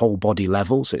necessity at a whole body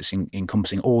level. So it's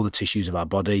encompassing all the tissues of our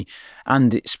body,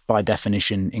 and it's by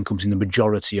definition encompassing the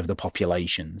majority of the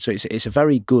population. So it's a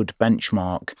very good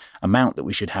benchmark amount that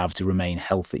we should have to remain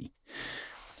healthy.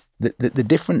 The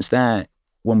difference there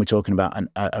when we're talking about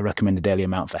a recommended daily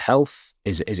amount for health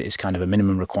is kind of a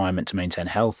minimum requirement to maintain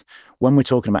health. When we're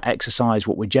talking about exercise,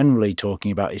 what we're generally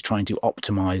talking about is trying to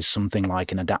optimize something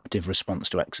like an adaptive response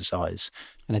to exercise.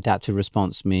 An adaptive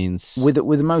response means? With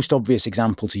the most obvious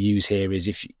example to use here is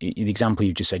if the example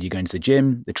you just said, you're going to the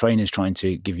gym, the trainer's trying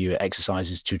to give you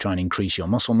exercises to try and increase your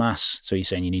muscle mass. So you're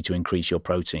saying you need to increase your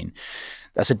protein.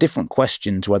 That's a different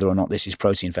question to whether or not this is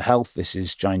protein for health. This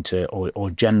is trying to,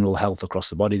 or general health across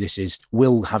the body. This is,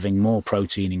 will having more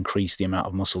protein increase the amount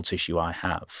of muscle tissue I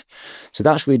have? So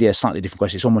that's really a slightly different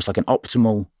question. It's almost like an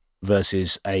optimal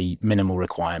versus a minimal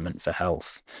requirement for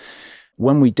health.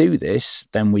 When we do this,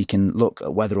 then we can look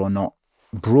at whether or not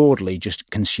broadly just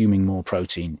consuming more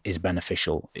protein is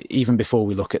beneficial, even before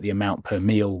we look at the amount per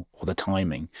meal or the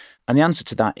timing. And the answer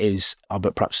to that is,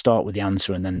 but perhaps start with the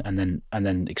answer and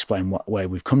then explain what way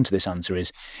we've come to this answer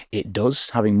is, it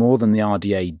does. Having more than the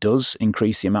RDA does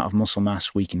increase the amount of muscle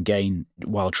mass we can gain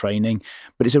while training,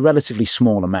 but it's a relatively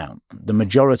small amount. The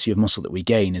majority of muscle that we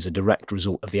gain is a direct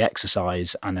result of the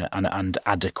exercise and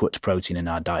adequate protein in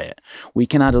our diet. We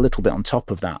can add a little bit on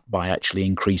top of that by actually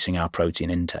increasing our protein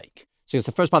intake. So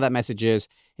the first part of that message is,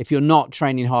 if you're not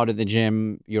training hard at the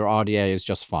gym, your RDA is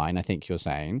just fine, I think you're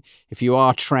saying. If you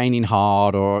are training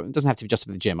hard, or it doesn't have to be just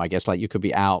at the gym, I guess, like you could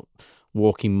be out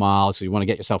walking miles, so you want to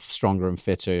get yourself stronger and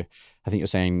fitter. I think you're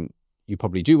saying you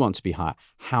probably do want to be higher.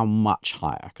 How much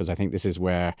higher? Because I think this is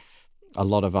where a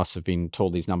lot of us have been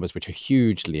told these numbers, which are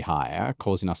hugely higher,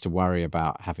 causing us to worry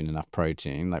about having enough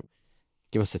protein. Like,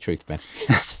 give us the truth, Ben.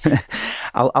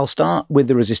 I'll start with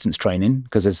the resistance training,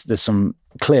 because there's some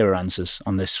clearer answers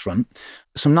on this front.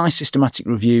 Some nice systematic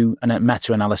review and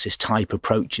meta-analysis type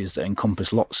approaches that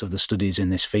encompass lots of the studies in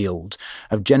this field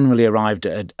have generally arrived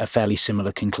at a fairly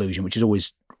similar conclusion, which is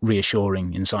always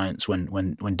reassuring in science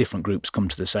when different groups come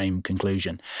to the same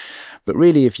conclusion. But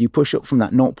really, if you push up from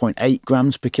that 0.8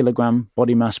 grams per kilogram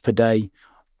body mass per day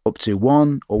up to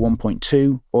 1 or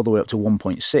 1.2, all the way up to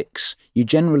 1.6, you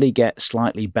generally get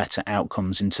slightly better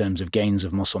outcomes in terms of gains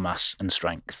of muscle mass and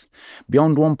strength.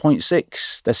 Beyond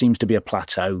 1.6, there seems to be a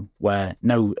plateau where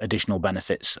no additional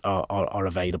benefits are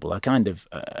available. A kind of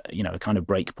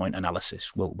breakpoint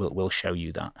analysis will show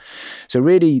you that. So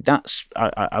really, that's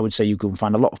I would say you can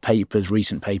find a lot of papers,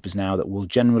 recent papers now, that will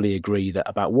generally agree that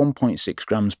about 1.6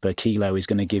 grams per kilo is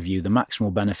going to give you the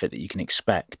maximal benefit that you can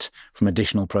expect from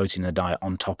additional protein in the diet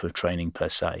on top of training per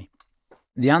se.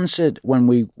 The answer, when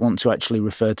we want to actually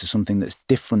refer to something that's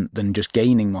different than just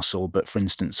gaining muscle, but for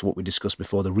instance, what we discussed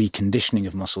before, the reconditioning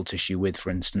of muscle tissue with, for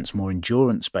instance, more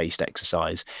endurance-based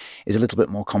exercise, is a little bit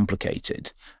more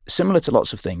complicated. Similar to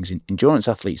lots of things, endurance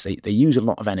athletes, they use a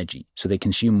lot of energy, so they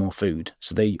consume more food,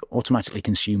 so they automatically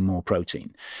consume more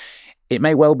protein. It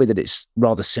may well be that it's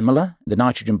rather similar. The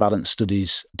nitrogen balance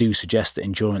studies do suggest that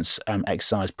endurance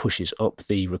exercise pushes up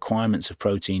the requirements of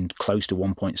protein close to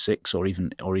 1.6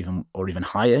 or even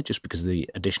higher, just because of the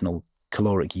additional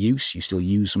caloric use. You still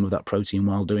use some of that protein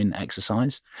while doing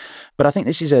exercise. But I think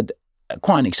this is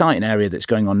quite an exciting area that's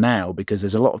going on now, because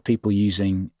there's a lot of people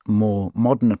using more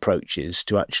modern approaches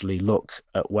to actually look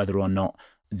at whether or not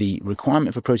the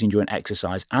requirement for protein during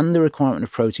exercise and the requirement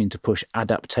of protein to push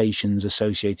adaptations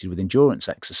associated with endurance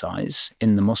exercise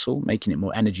in the muscle, making it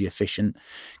more energy efficient,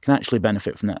 can actually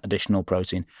benefit from that additional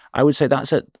protein. I would say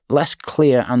that's a less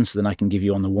clear answer than I can give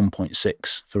you on the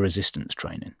 1.6 for resistance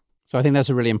training. So I think that's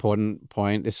a really important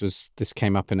point. This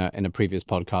came up in a previous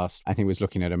podcast. I think it was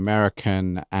looking at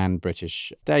American and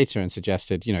British data and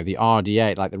suggested, the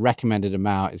RDA, like the recommended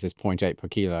amount is this 0.8 per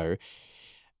kilo.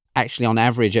 Actually, on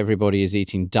average, everybody is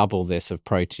eating double this of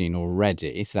protein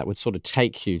already. So that would sort of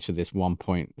take you to this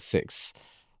 1.6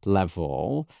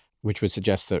 level, which would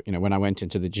suggest that, when I went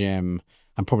into the gym,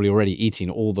 I'm probably already eating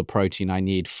all the protein I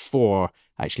need for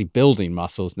actually building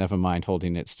muscles, never mind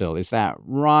holding it still. Is that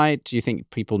right? Do you think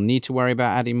people need to worry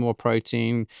about adding more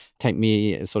protein? Take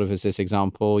me sort of as this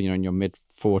example, in your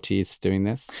mid-40s doing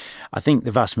this. I think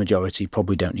the vast majority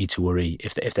probably don't need to worry.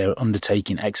 If they're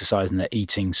undertaking exercise and they're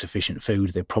eating sufficient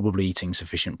food, they're probably eating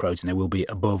sufficient protein. They will be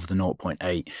above the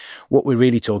 0.8. What we're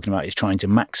really talking about is trying to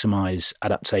maximize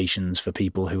adaptations for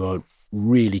people who are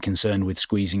really concerned with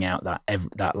squeezing out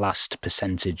that last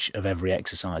percentage of every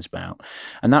exercise bout.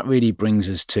 And that really brings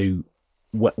us to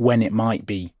when it might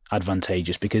be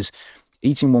advantageous, because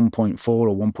eating 1.4 or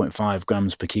 1.5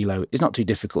 grams per kilo is not too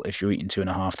difficult if you're eating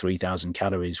 2,500, 3,000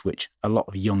 calories, which a lot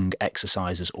of young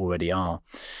exercisers already are.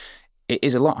 It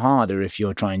is a lot harder if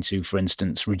you're trying to, for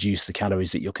instance, reduce the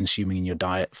calories that you're consuming in your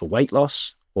diet for weight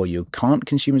loss, or you can't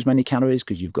consume as many calories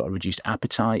because you've got a reduced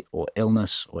appetite or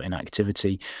illness or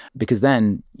inactivity, because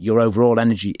then your overall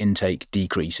energy intake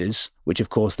decreases, which of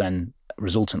course then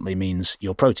resultantly means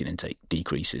your protein intake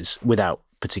decreases without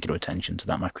particular attention to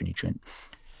that macronutrient.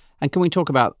 And can we talk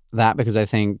about that? Because I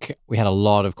think we had a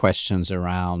lot of questions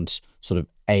around sort of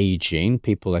aging.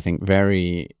 People, I think,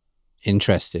 very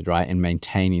interested, right, in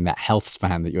maintaining that health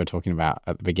span that you were talking about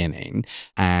at the beginning.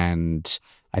 And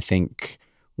I think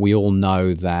we all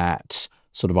know that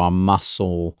sort of our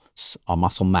muscle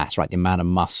mass, right, the amount of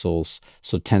muscles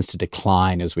sort of tends to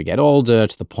decline as we get older,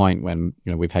 to the point when,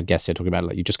 we've had guests here talking about,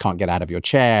 like, you just can't get out of your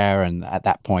chair. And at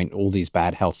that point, all these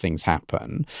bad health things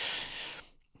happen.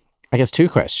 I guess two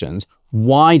questions.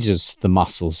 Why does the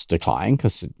muscles decline?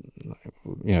 Because,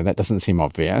 that doesn't seem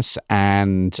obvious.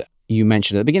 And you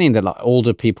mentioned at the beginning that, like,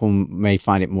 older people may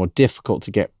find it more difficult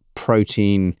to get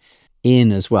protein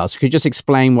in as well. So could you just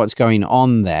explain what's going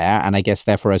on there? And I guess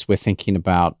therefore, as we're thinking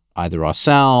about either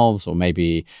ourselves or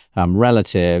maybe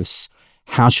relatives,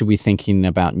 how should we be thinking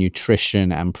about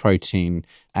nutrition and protein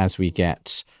as we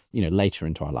get, later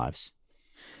into our lives?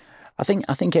 I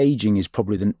think aging is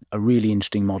probably a really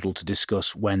interesting model to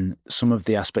discuss when some of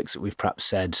the aspects that we've perhaps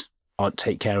said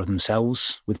take care of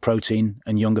themselves with protein,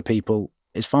 and younger people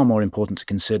is far more important to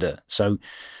consider. So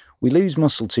we lose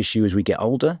muscle tissue as we get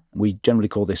older. We generally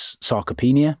call this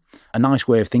sarcopenia. A nice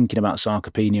way of thinking about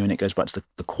sarcopenia, and it goes back to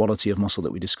the quality of muscle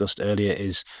that we discussed earlier,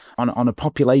 is on a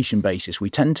population basis, we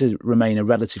tend to remain a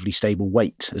relatively stable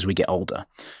weight as we get older.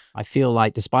 I feel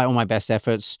like despite all my best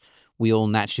efforts, we all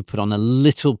naturally put on a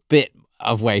little bit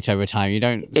of weight over time. You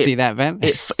don't see that, Ben?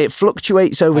 It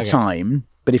fluctuates over time,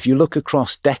 but if you look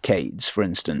across decades, for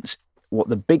instance, what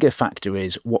the bigger factor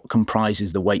is what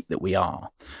comprises the weight that we are.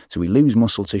 So we lose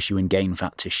muscle tissue and gain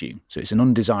fat tissue. So it's an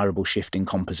undesirable shift in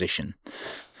composition.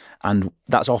 And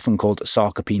that's often called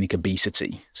sarcopenic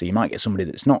obesity. So you might get somebody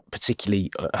that's not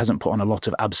particularly, hasn't put on a lot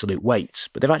of absolute weight,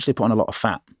 but they've actually put on a lot of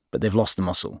fat, but they've lost the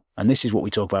muscle. And this is what we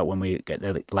talk about when we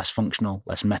get less functional,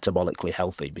 less metabolically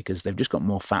healthy, because they've just got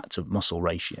more fat to muscle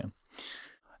ratio.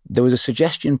 There was a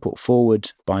suggestion put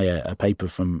forward by a paper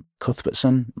from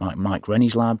Cuthbertson, Mike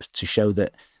Rennie's lab, to show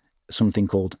that something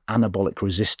called anabolic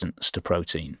resistance to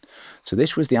protein. So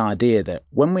this was the idea that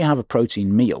when we have a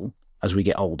protein meal as we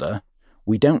get older,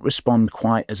 we don't respond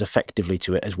quite as effectively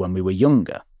to it as when we were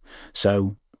younger.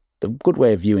 So the good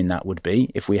way of viewing that would be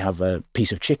if we have a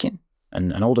piece of chicken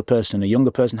and an older person, a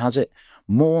younger person has it,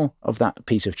 more of that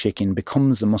piece of chicken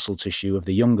becomes the muscle tissue of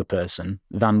the younger person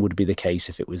than would be the case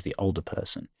if it was the older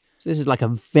person. So this is like a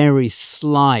very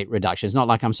slight reduction. It's not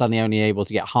like I'm suddenly only able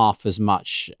to get half as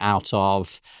much out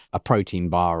of a protein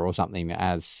bar or something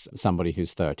as somebody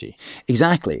who's 30.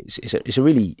 Exactly. It's a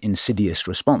really insidious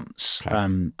response. Okay.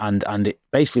 And it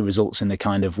basically results in the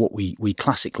kind of what we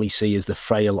classically see as the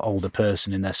frail older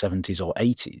person in their 70s or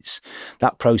 80s.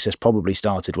 That process probably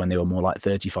started when they were more like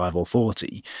 35 or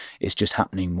 40. It's just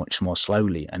happening much more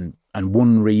slowly. And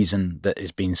one reason that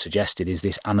is being suggested is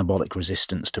this anabolic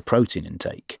resistance to protein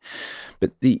intake.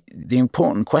 But the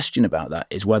important question about that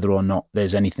is whether or not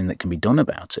there's anything that can be done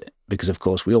about it. Because, of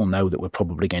course, we all know that we're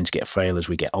probably going to get frail as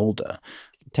we get older.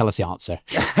 Tell us the answer.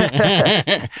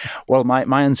 Well,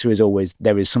 my answer is always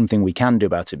there is something we can do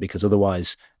about it, because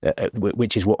otherwise,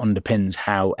 which is what underpins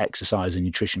how exercise and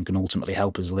nutrition can ultimately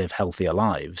help us live healthier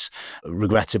lives.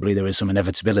 Regrettably, there is some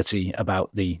inevitability about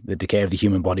the decay of the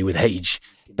human body with age.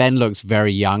 Ben looks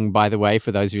very young, by the way,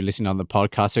 for those who listen on the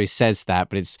podcast. So he says that,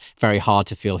 but it's very hard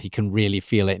to feel he can really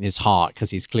feel it in his heart, because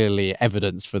he's clearly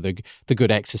evidence for the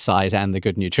good exercise and the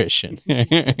good nutrition.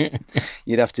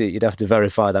 You'd have to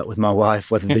verify that with my wife,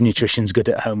 whether the nutrition's good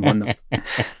at home or not.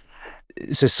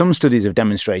 So some studies have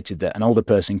demonstrated that an older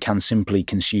person can simply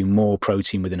consume more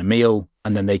protein within a meal,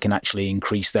 and then they can actually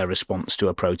increase their response to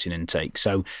a protein intake.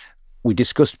 So we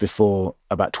discussed before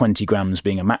about 20 grams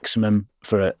being a maximum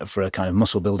for a kind of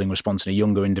muscle building response in a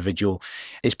younger individual.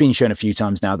 It's been shown a few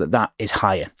times now that is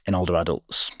higher in older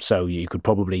adults. So you could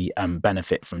probably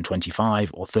benefit from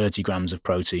 25 or 30 grams of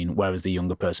protein, whereas the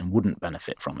younger person wouldn't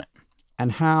benefit from it.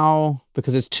 And how,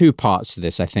 because there's two parts to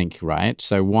this, I think, right?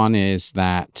 So one is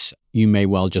that you may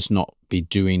well just not be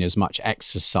doing as much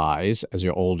exercise as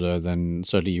you're older than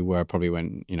certainly you were probably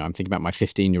when, I'm thinking about my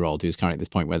 15-year-old who's currently at this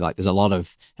point where like there's a lot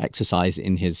of exercise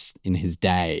in his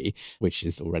day, which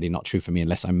is already not true for me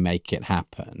unless I make it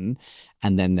happen.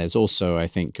 And then there's also, I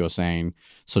think you're saying,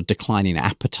 sort of declining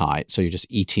appetite. So you're just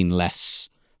eating less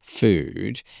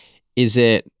food. Is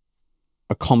it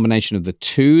a combination of the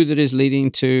two that is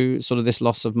leading to sort of this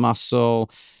loss of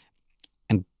muscle?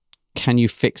 Can you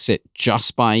fix it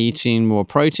just by eating more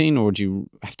protein, or do you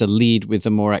have to lead with the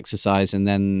more exercise and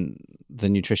then the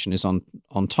nutrition is on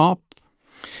top?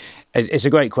 It's a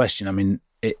great question. I mean,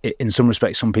 in some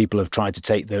respects, some people have tried to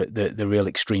take the real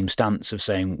extreme stance of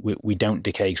saying we don't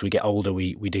decay because we get older,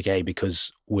 we decay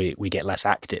because we get less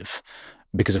active.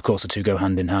 Because, of course, the two go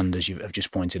hand in hand, as you have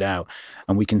just pointed out.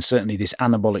 And we can certainly, this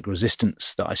anabolic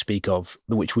resistance that I speak of,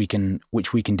 which we can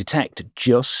detect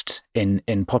just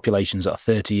in populations that are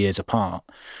 30 years apart,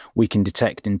 we can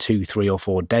detect in 2, 3, or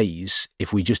 4 days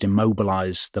if we just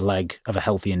immobilize the leg of a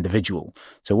healthy individual.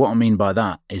 So what I mean by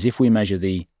that is if we measure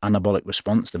the anabolic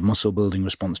response, the muscle building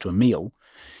response to a meal,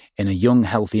 in a young,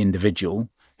 healthy individual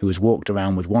who has walked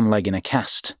around with one leg in a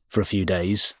cast for a few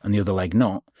days and the other leg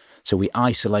not, so we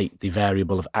isolate the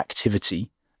variable of activity,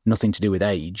 nothing to do with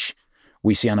age,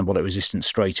 we see anabolic resistance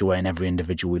straight away in every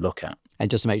individual we look at.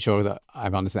 And just to make sure that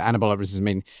I've understood, anabolic resistance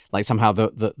mean like somehow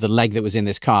the leg that was in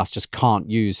this cast just can't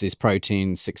use this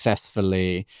protein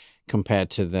successfully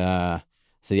compared to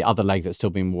the other leg that's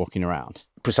still been walking around.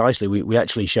 Precisely. We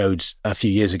actually showed a few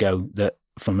years ago that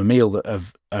from a meal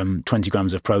of 20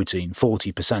 grams of protein,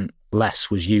 40%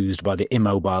 less was used by the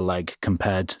immobile leg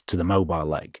compared to the mobile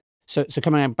leg. So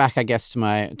coming back, I guess, to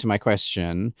my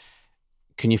question,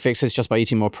 can you fix this just by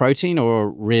eating more protein,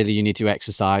 or really you need to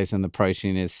exercise and the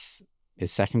protein is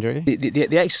secondary?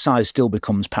 The exercise still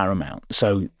becomes paramount.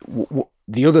 So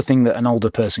the other thing that an older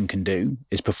person can do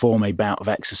is perform a bout of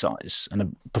exercise.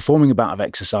 And performing a bout of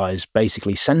exercise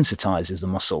basically sensitizes the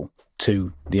muscle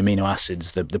to the amino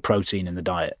acids, the protein in the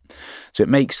diet. So it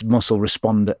makes the muscle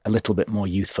respond a little bit more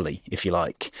youthfully, if you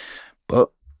like. But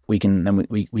we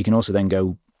can also then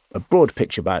go a broad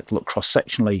picture back, look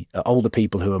cross-sectionally at older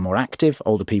people who are more active,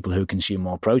 older people who consume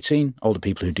more protein, older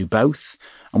people who do both.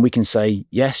 And we can say,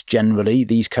 yes, generally,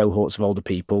 these cohorts of older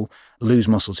people lose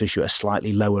muscle tissue at a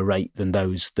slightly lower rate than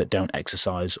those that don't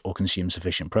exercise or consume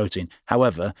sufficient protein.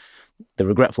 However, the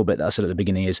regretful bit that I said at the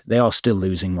beginning is they are still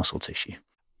losing muscle tissue.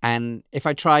 And if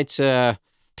I try to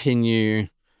pin you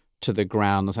to the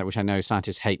ground, which I know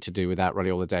scientists hate to do without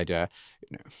really all the data,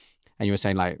 and you were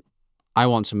saying like, I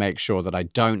want to make sure that I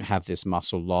don't have this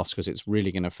muscle loss because it's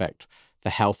really going to affect the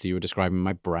health that you were describing in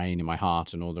my brain, in my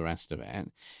heart, and all the rest of it. I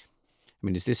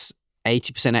mean, is this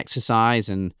 80% exercise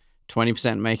and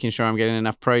 20% making sure I'm getting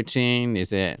enough protein?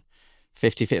 Is it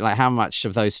 50-50? Like, how much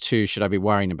of those two should I be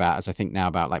worrying about as I think now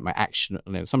about like my action?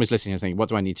 Somebody's listening and thinking, what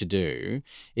do I need to do?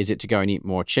 Is it to go and eat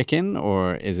more chicken,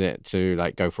 or is it to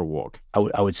like go for a walk?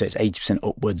 I would say it's 80%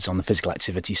 upwards on the physical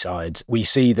activity side. We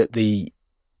see that the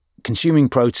consuming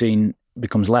protein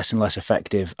becomes less and less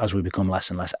effective as we become less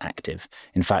and less active.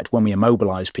 In fact, when we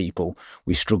immobilize people,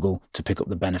 we struggle to pick up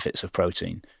the benefits of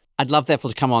protein. I'd love, therefore,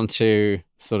 to come on to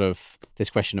sort of this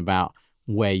question about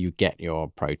where you get your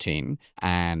protein.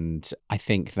 And I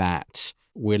think that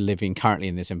we're living currently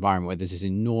in this environment where there's this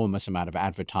enormous amount of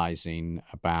advertising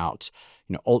about,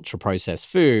 ultra processed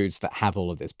foods that have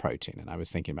all of this protein. And I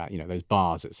was thinking about, those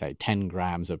bars that say 10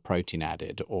 grams of protein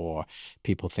added, or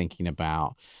people thinking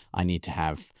about, I need to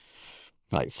have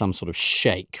like some sort of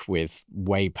shake with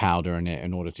whey powder in it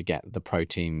in order to get the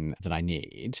protein that I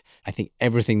need. I think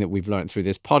everything that we've learned through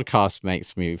this podcast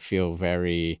makes me feel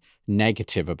very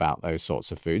negative about those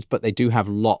sorts of foods, but they do have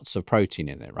lots of protein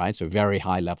in it, right? So very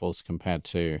high levels compared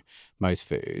to most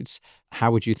foods. How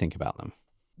would you think about them?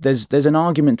 There's an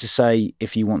argument to say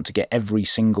if you want to get every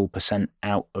single %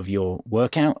 out of your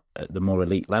workout at the more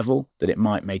elite level, that it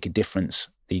might make a difference.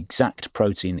 The exact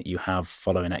protein that you have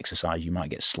following exercise, you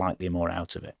might get slightly more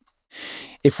out of it.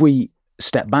 If we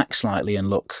step back slightly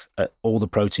and look at all the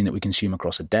protein that we consume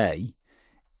across a day,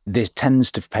 this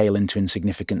tends to pale into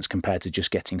insignificance compared to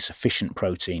just getting sufficient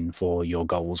protein for your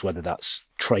goals, whether that's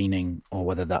training or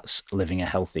whether that's living a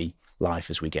healthy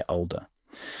life as we get older.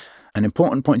 An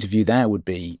important point of view there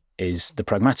is the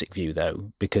pragmatic view,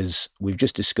 though, because we've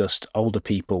just discussed older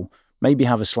people maybe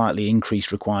have a slightly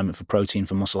increased requirement for protein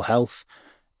for muscle health,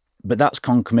 but that's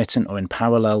concomitant or in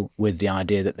parallel with the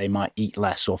idea that they might eat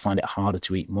less or find it harder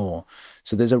to eat more.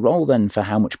 So there's a role then for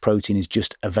how much protein is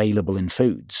just available in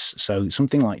foods. So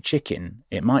something like chicken,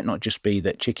 it might not just be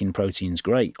that chicken protein's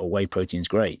great or whey protein's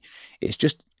great. It's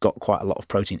just got quite a lot of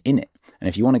protein in it. And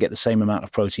if you want to get the same amount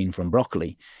of protein from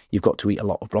broccoli, you've got to eat a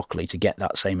lot of broccoli to get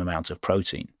that same amount of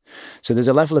protein. So there's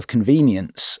a level of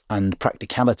convenience and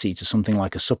practicality to something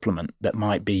like a supplement that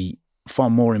might be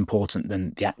far more important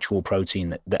than the actual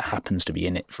protein that happens to be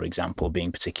in it, for example,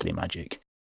 being particularly magic.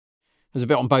 There's a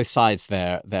bit on both sides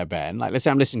there, Ben. Like, let's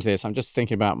say I'm listening to this, I'm just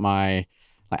thinking about my,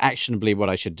 like, actionably what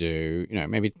I should do.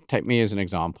 Maybe take me as an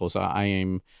example. So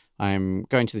I'm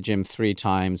going to the gym 3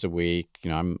 times a week.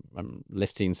 I'm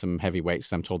lifting some heavy weights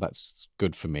 'cause I'm told that's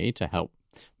good for me to help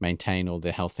maintain all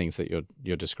the health things that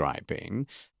you're describing.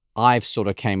 I've sort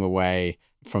of came away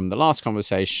from the last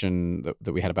conversation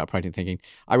that we had about protein thinking,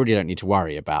 I really don't need to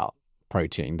worry about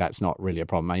protein. That's not really a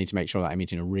problem. I need to make sure that I'm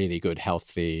eating a really good,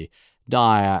 healthy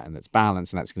diet and that's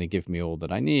balanced and that's going to give me all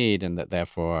that I need, and that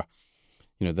therefore,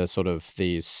 the sort of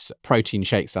these protein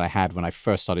shakes that I had when I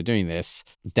first started doing this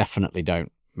definitely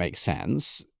don't make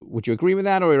sense. Would you agree with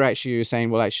that? Or are you saying,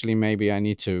 well, actually, maybe I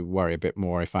need to worry a bit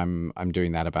more if I'm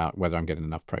doing that about whether I'm getting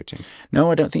enough protein? No,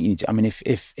 I don't think you need to. I mean,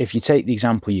 if you take the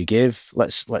example you give,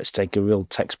 let's take a real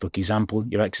textbook example.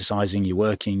 You're exercising, you're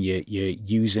working, you're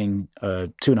using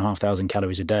 2,500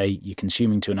 calories a day, you're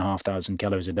consuming 2,500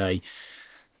 calories a day.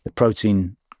 The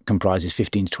protein comprises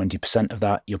 15 to 20% of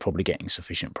that. You're probably getting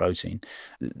sufficient protein.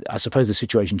 I suppose the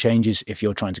situation changes if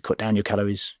you're trying to cut down your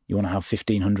calories. You want to have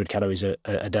 1,500 calories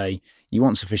a day. You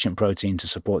want sufficient protein to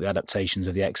support the adaptations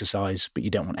of the exercise, but you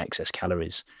don't want excess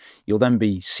calories. You'll then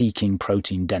be seeking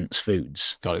protein-dense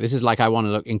foods. Got it. This is like, I want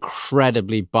to look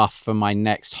incredibly buff for my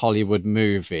next Hollywood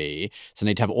movie, so I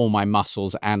need to have all my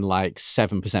muscles and like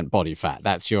 7% body fat.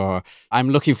 I'm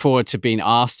looking forward to being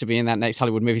asked to be in that next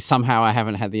Hollywood movie. Somehow I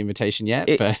haven't had the invitation yet.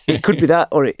 It could be that,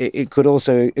 or it could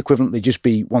also equivalently just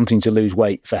be wanting to lose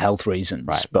weight for health reasons,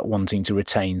 right, but wanting to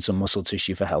retain some muscle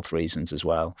tissue for health reasons as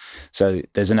well. So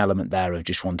there's an element there of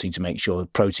just wanting to make sure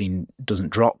protein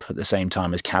doesn't drop at the same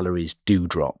time as calories do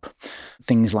drop.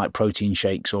 Things like protein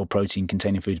shakes or protein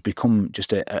containing foods become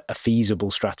just a feasible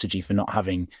strategy for not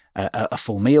having a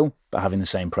full meal, but having the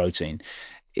same protein.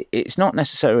 It's not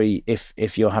necessary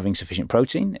if you're having sufficient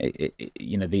protein.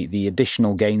 The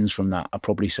additional gains from that are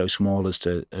probably so small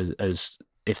as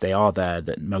if they are there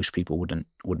that most people wouldn't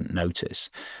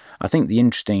notice. I think the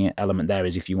interesting element there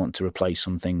is if you want to replace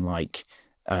something like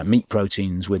meat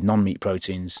proteins with non-meat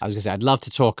proteins. I was going to say, I'd love to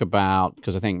talk about,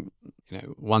 because I think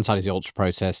one side is the ultra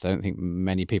processed. I don't think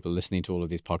many people listening to all of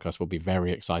these podcasts will be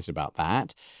very excited about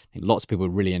that. I think lots of people are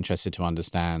really interested to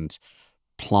understand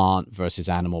plant versus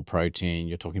animal protein.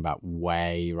 You're talking about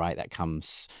whey, right? That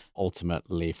comes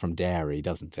ultimately from dairy,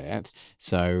 doesn't it?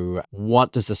 So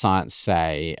what does the science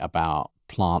say about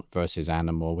plant versus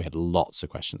animal? We had lots of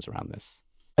questions around this.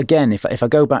 Again, if I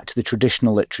go back to the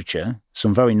traditional literature,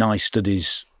 some very nice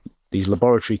studies, these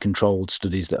laboratory-controlled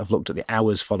studies that have looked at the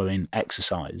hours following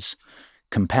exercise,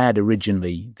 compared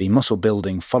originally the muscle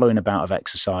building following a bout of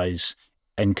exercise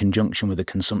in conjunction with the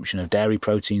consumption of dairy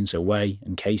protein, so whey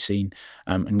and casein,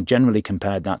 and generally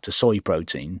compared that to soy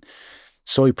protein.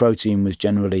 Soy protein was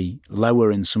generally lower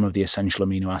in some of the essential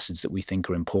amino acids that we think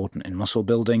are important in muscle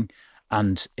building,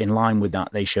 and in line with that,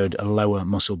 they showed a lower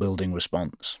muscle building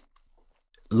response.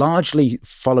 Largely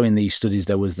following these studies,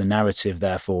 there was the narrative,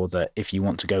 therefore, that if you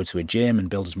want to go to a gym and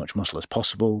build as much muscle as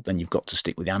possible, then you've got to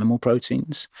stick with the animal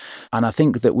proteins. And I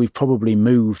think that we've probably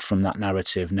moved from that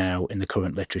narrative now in the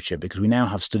current literature, because we now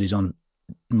have studies on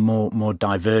more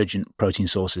divergent protein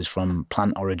sources from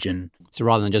plant origin. So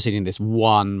rather than just eating this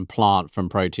one plant from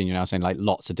protein, you're now saying like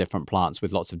lots of different plants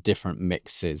with lots of different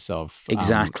mixes of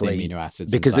exactly amino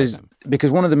acids.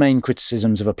 Because one of the main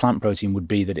criticisms of a plant protein would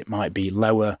be that it might be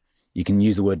lower. You can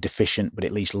use the word deficient, but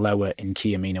at least lower in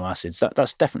key amino acids.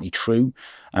 That's definitely true.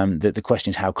 The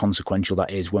question is how consequential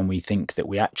that is when we think that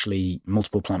we actually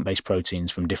multiple plant-based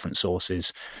proteins from different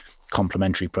sources,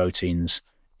 complementary proteins,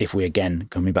 if we, again,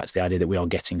 coming back to the idea that we are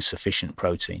getting sufficient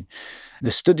protein.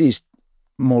 The studies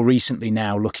more recently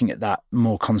now looking at that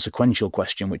more consequential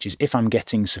question, which is if I'm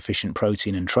getting sufficient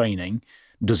protein and training,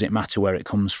 does it matter where it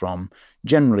comes from?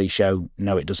 Generally show,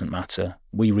 no, it doesn't matter.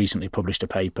 We recently published a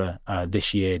paper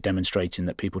this year demonstrating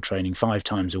that people training 5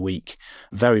 times a week,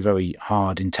 very, very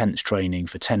hard, intense training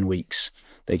for 10 weeks,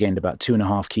 they gained about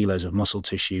 2.5 kilos of muscle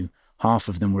tissue. Half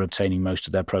of them were obtaining most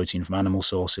of their protein from animal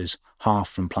sources, half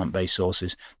from plant-based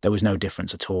sources. There was no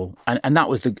difference at all. And that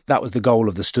was the goal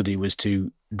of the study, was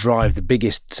to drive the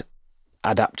biggest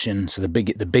adaptation, so the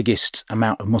biggest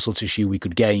amount of muscle tissue we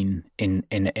could gain in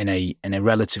a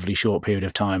relatively short period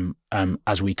of time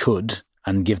as we could,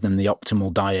 and give them the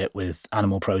optimal diet with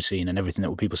animal protein and everything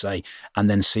that people say, and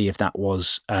then see if that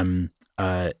was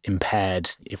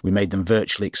impaired if we made them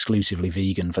virtually exclusively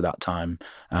vegan for that time,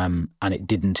 and it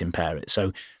didn't impair it.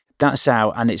 So That's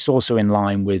out, and it's also in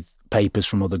line with papers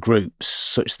from other groups,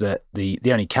 such that the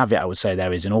only caveat I would say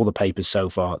there is in all the papers so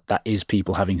far, that is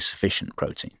people having sufficient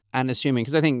protein. And assuming,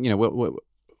 because I think,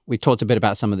 we talked a bit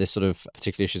about some of this sort of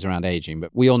particular issues around aging,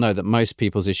 but we all know that most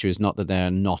people's issue is not that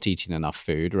they're not eating enough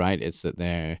food, right? It's that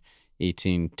they're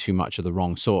eating too much of the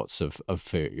wrong sorts of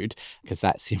food, because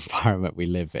that's the environment we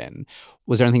live in.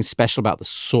 Was there anything special about the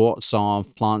sorts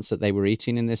of plants that they were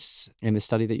eating in this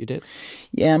study that you did?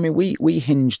 Yeah, I mean, we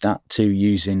hinged that to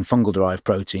using fungal-derived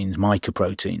proteins,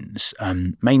 mycoproteins,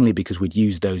 mainly because we'd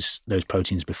used those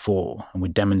proteins before, and we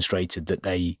demonstrated that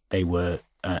they were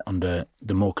under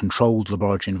the more controlled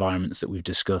laboratory environments that we've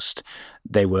discussed,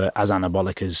 they were as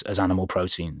anabolic as animal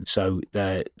protein. So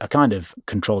they're a kind of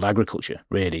controlled agriculture,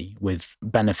 really, with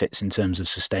benefits in terms of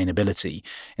sustainability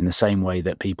in the same way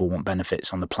that people want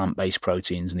benefits on the plant-based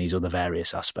proteins and these other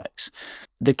various aspects.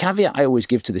 The caveat I always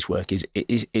give to this work is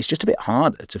it's just a bit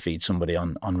harder to feed somebody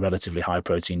on relatively high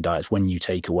protein diets when you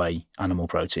take away animal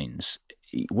proteins.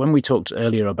 When we talked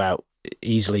earlier about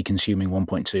easily consuming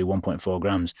 1.2, 1.4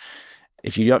 grams,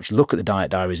 if you actually look at the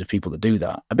diet diaries of people that do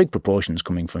that, a big proportion is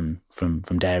coming from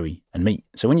dairy and meat.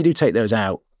 So when you do take those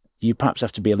out, you perhaps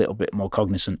have to be a little bit more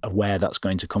cognizant of where that's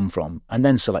going to come from, and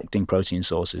then selecting protein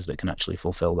sources that can actually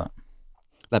fulfill that.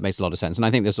 That makes a lot of sense. And I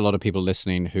think there's a lot of people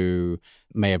listening who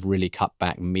may have really cut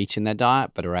back meat in their diet,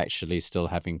 but are actually still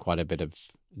having quite a bit of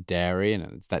dairy.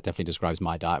 And that definitely describes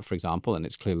my diet, for example. And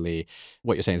it's clearly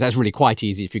what you're saying is that's really quite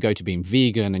easy. If you go to being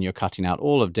vegan and you're cutting out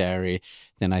all of dairy,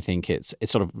 then I think it's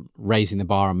sort of raising the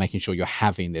bar and making sure you're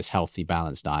having this healthy,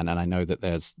 balanced diet. And I know that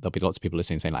there'll be lots of people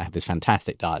listening saying, I have this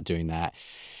fantastic diet doing that.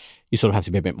 You sort of have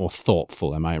to be a bit more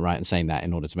thoughtful, am I right in saying that,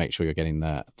 in order to make sure you're getting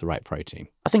the right protein?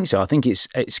 I think so. I think it's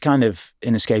kind of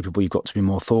inescapable. You've got to be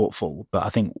more thoughtful. But I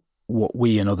think what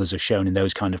we and others have shown in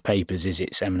those kind of papers is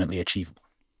it's eminently achievable.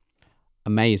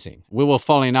 Amazing. We were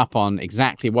following up on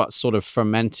exactly what sort of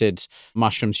fermented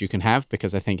mushrooms you can have,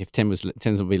 because I think if Tim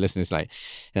will be listening, it's like,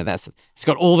 it's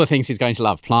got all the things he's going to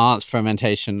love: plants,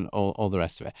 fermentation, all the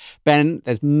rest of it. Ben,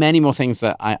 there's many more things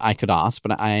that I could ask,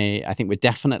 but I think we're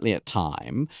definitely at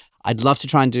time. I'd love to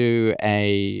try and do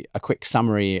a quick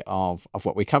summary of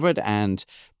what we covered, and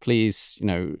please,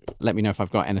 let me know if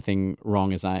I've got anything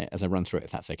wrong as I run through it,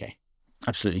 if that's okay.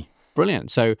 Absolutely.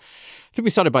 Brilliant. So I think we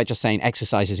started by just saying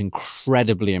exercise is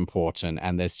incredibly important,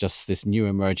 and there's just this new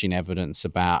emerging evidence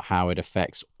about how it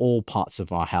affects all parts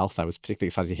of our health. I was particularly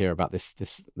excited to hear about this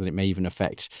that it may even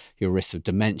affect your risk of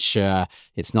dementia.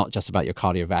 It's not just about your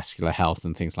cardiovascular health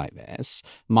and things like this.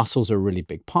 Muscles are a really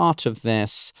big part of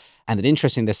this. And that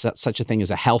interesting, there's such a thing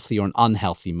as a healthy or an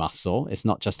unhealthy muscle. It's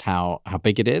not just how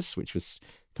big it is, which was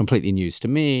completely news to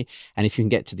me. And if you can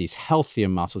get to these healthier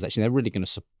muscles, actually, they're really going to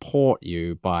support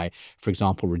you by, for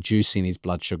example, reducing these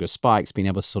blood sugar spikes, being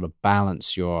able to sort of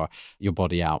balance your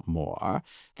body out more.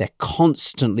 They're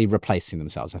constantly replacing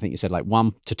themselves. I think you said like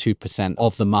 1% to 2%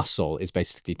 of the muscle is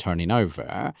basically turning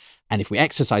over. And if we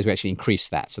exercise, we actually increase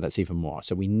that. So that's even more.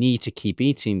 So we need to keep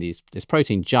eating this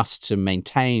protein just to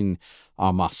maintain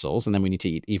our muscles. And then we need to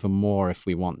eat even more if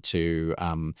we want to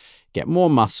get more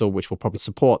muscle, which will probably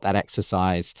support that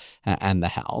exercise and the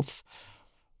health.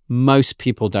 Most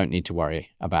people don't need to worry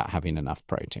about having enough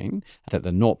protein, that the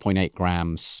 0.8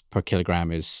 grams per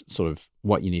kilogram is sort of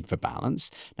what you need for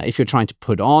balance. Now, if you're trying to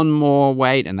put on more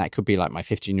weight, and that could be like my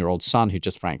 15-year-old son, who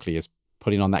just frankly is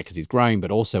putting on that because he's growing,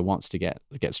 but also wants to get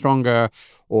stronger,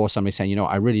 or somebody saying,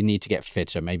 I really need to get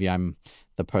fitter. Maybe I'm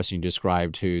the person you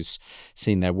described who's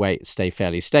seen their weight stay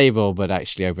fairly stable, but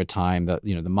actually over time that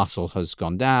the muscle has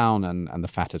gone down and the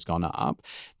fat has gone up,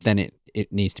 then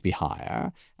it needs to be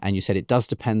higher. And you said it does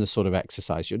depend the sort of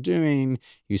exercise you're doing.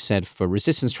 You said for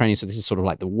resistance training, so this is sort of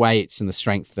like the weights and the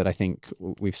strength that I think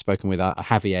we've spoken with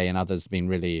Javier and others been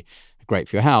really great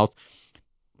for your health.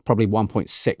 Probably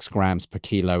 1.6 grams per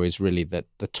kilo is really the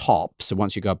top. So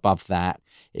once you go above that,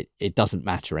 it doesn't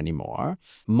matter anymore.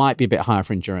 Might be a bit higher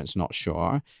for endurance, not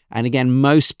sure. And again,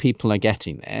 most people are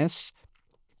getting this.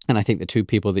 And I think the two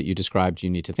people that you described you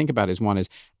need to think about is, one is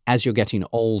as you're getting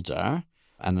older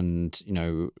and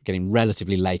getting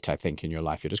relatively late, I think, in your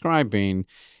life you're describing,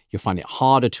 you'll find it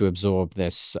harder to absorb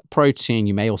this protein.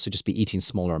 You may also just be eating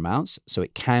smaller amounts. So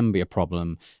it can be a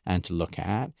problem and to look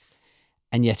at.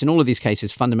 And yet in all of these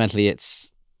cases, fundamentally,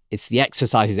 it's the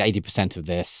exercise is 80% of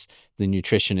this. The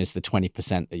nutrition is the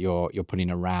 20% that you're putting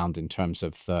around in terms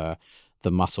of the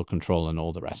muscle control and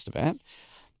all the rest of it.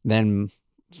 Then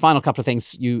final couple of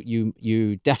things,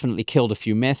 you definitely killed a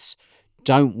few myths.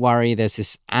 Don't worry, there's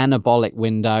this anabolic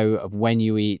window of when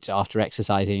you eat after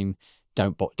exercising.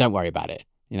 Don't worry about it.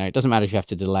 It doesn't matter if you have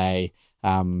to delay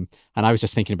And I was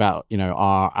just thinking about,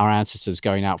 our ancestors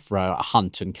going out for a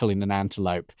hunt and killing an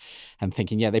antelope and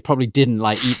thinking, yeah, they probably didn't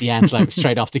like eat the antelope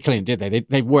straight after killing it, did they?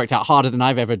 They worked out harder than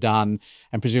I've ever done.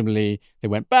 And presumably they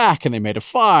went back and they made a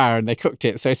fire and they cooked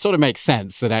it. So it sort of makes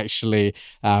sense that actually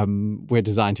we're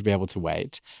designed to be able to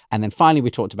wait. And then finally,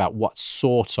 we talked about what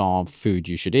sort of food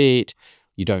you should eat.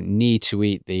 You don't need to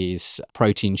eat these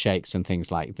protein shakes and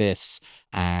things like this.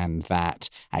 And that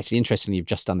actually, interestingly, you've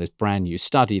just done this brand new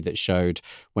study that showed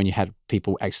when you had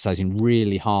people exercising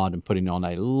really hard and putting on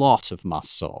a lot of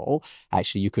muscle,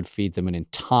 actually, you could feed them an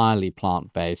entirely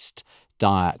plant-based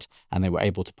diet and they were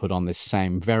able to put on this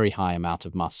same very high amount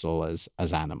of muscle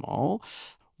as animal.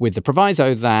 With the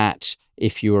proviso that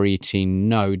if you are eating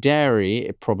no dairy,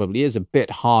 it probably is a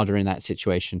bit harder in that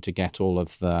situation to get all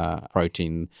of the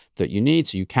protein that you need.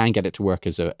 So you can get it to work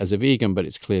as a vegan, but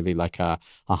it's clearly like a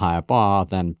higher bar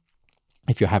than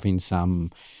if you're having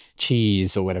some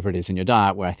cheese or whatever it is in your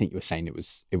diet, where I think you were saying it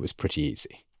was pretty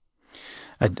easy.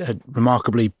 A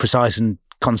remarkably precise and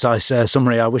concise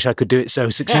summary. I wish I could do it so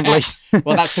succinctly.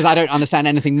 Well, that's because I don't understand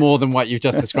anything more than what you've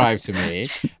just described to me.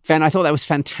 Ben, I thought that was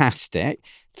fantastic.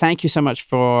 Thank you so much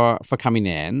for coming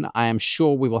in. I am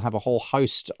sure we will have a whole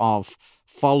host of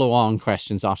follow-on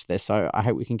questions after this, so I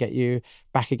hope we can get you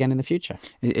back again in the future.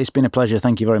 It's been a pleasure.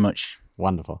 Thank you very much.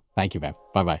 Wonderful. Thank you, Ben.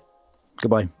 Bye-bye.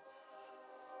 Goodbye.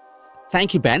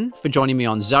 Thank you, Ben, for joining me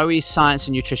on Zoe's Science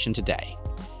and Nutrition today.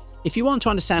 If you want to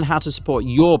understand how to support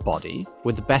your body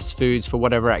with the best foods for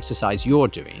whatever exercise you're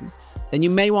doing, then you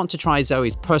may want to try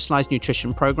Zoe's personalized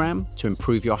nutrition program to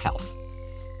improve your health.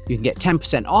 You can get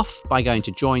 10% off by going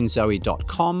to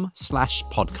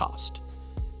joinzoe.com/podcast.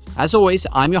 As always,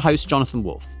 I'm your host, Jonathan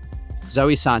Wolfe.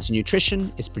 Zoe's Science and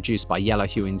Nutrition is produced by Yella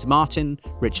Hewins Martin,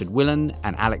 Richard Willen,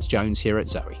 and Alex Jones here at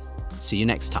Zoe. See you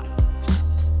next time.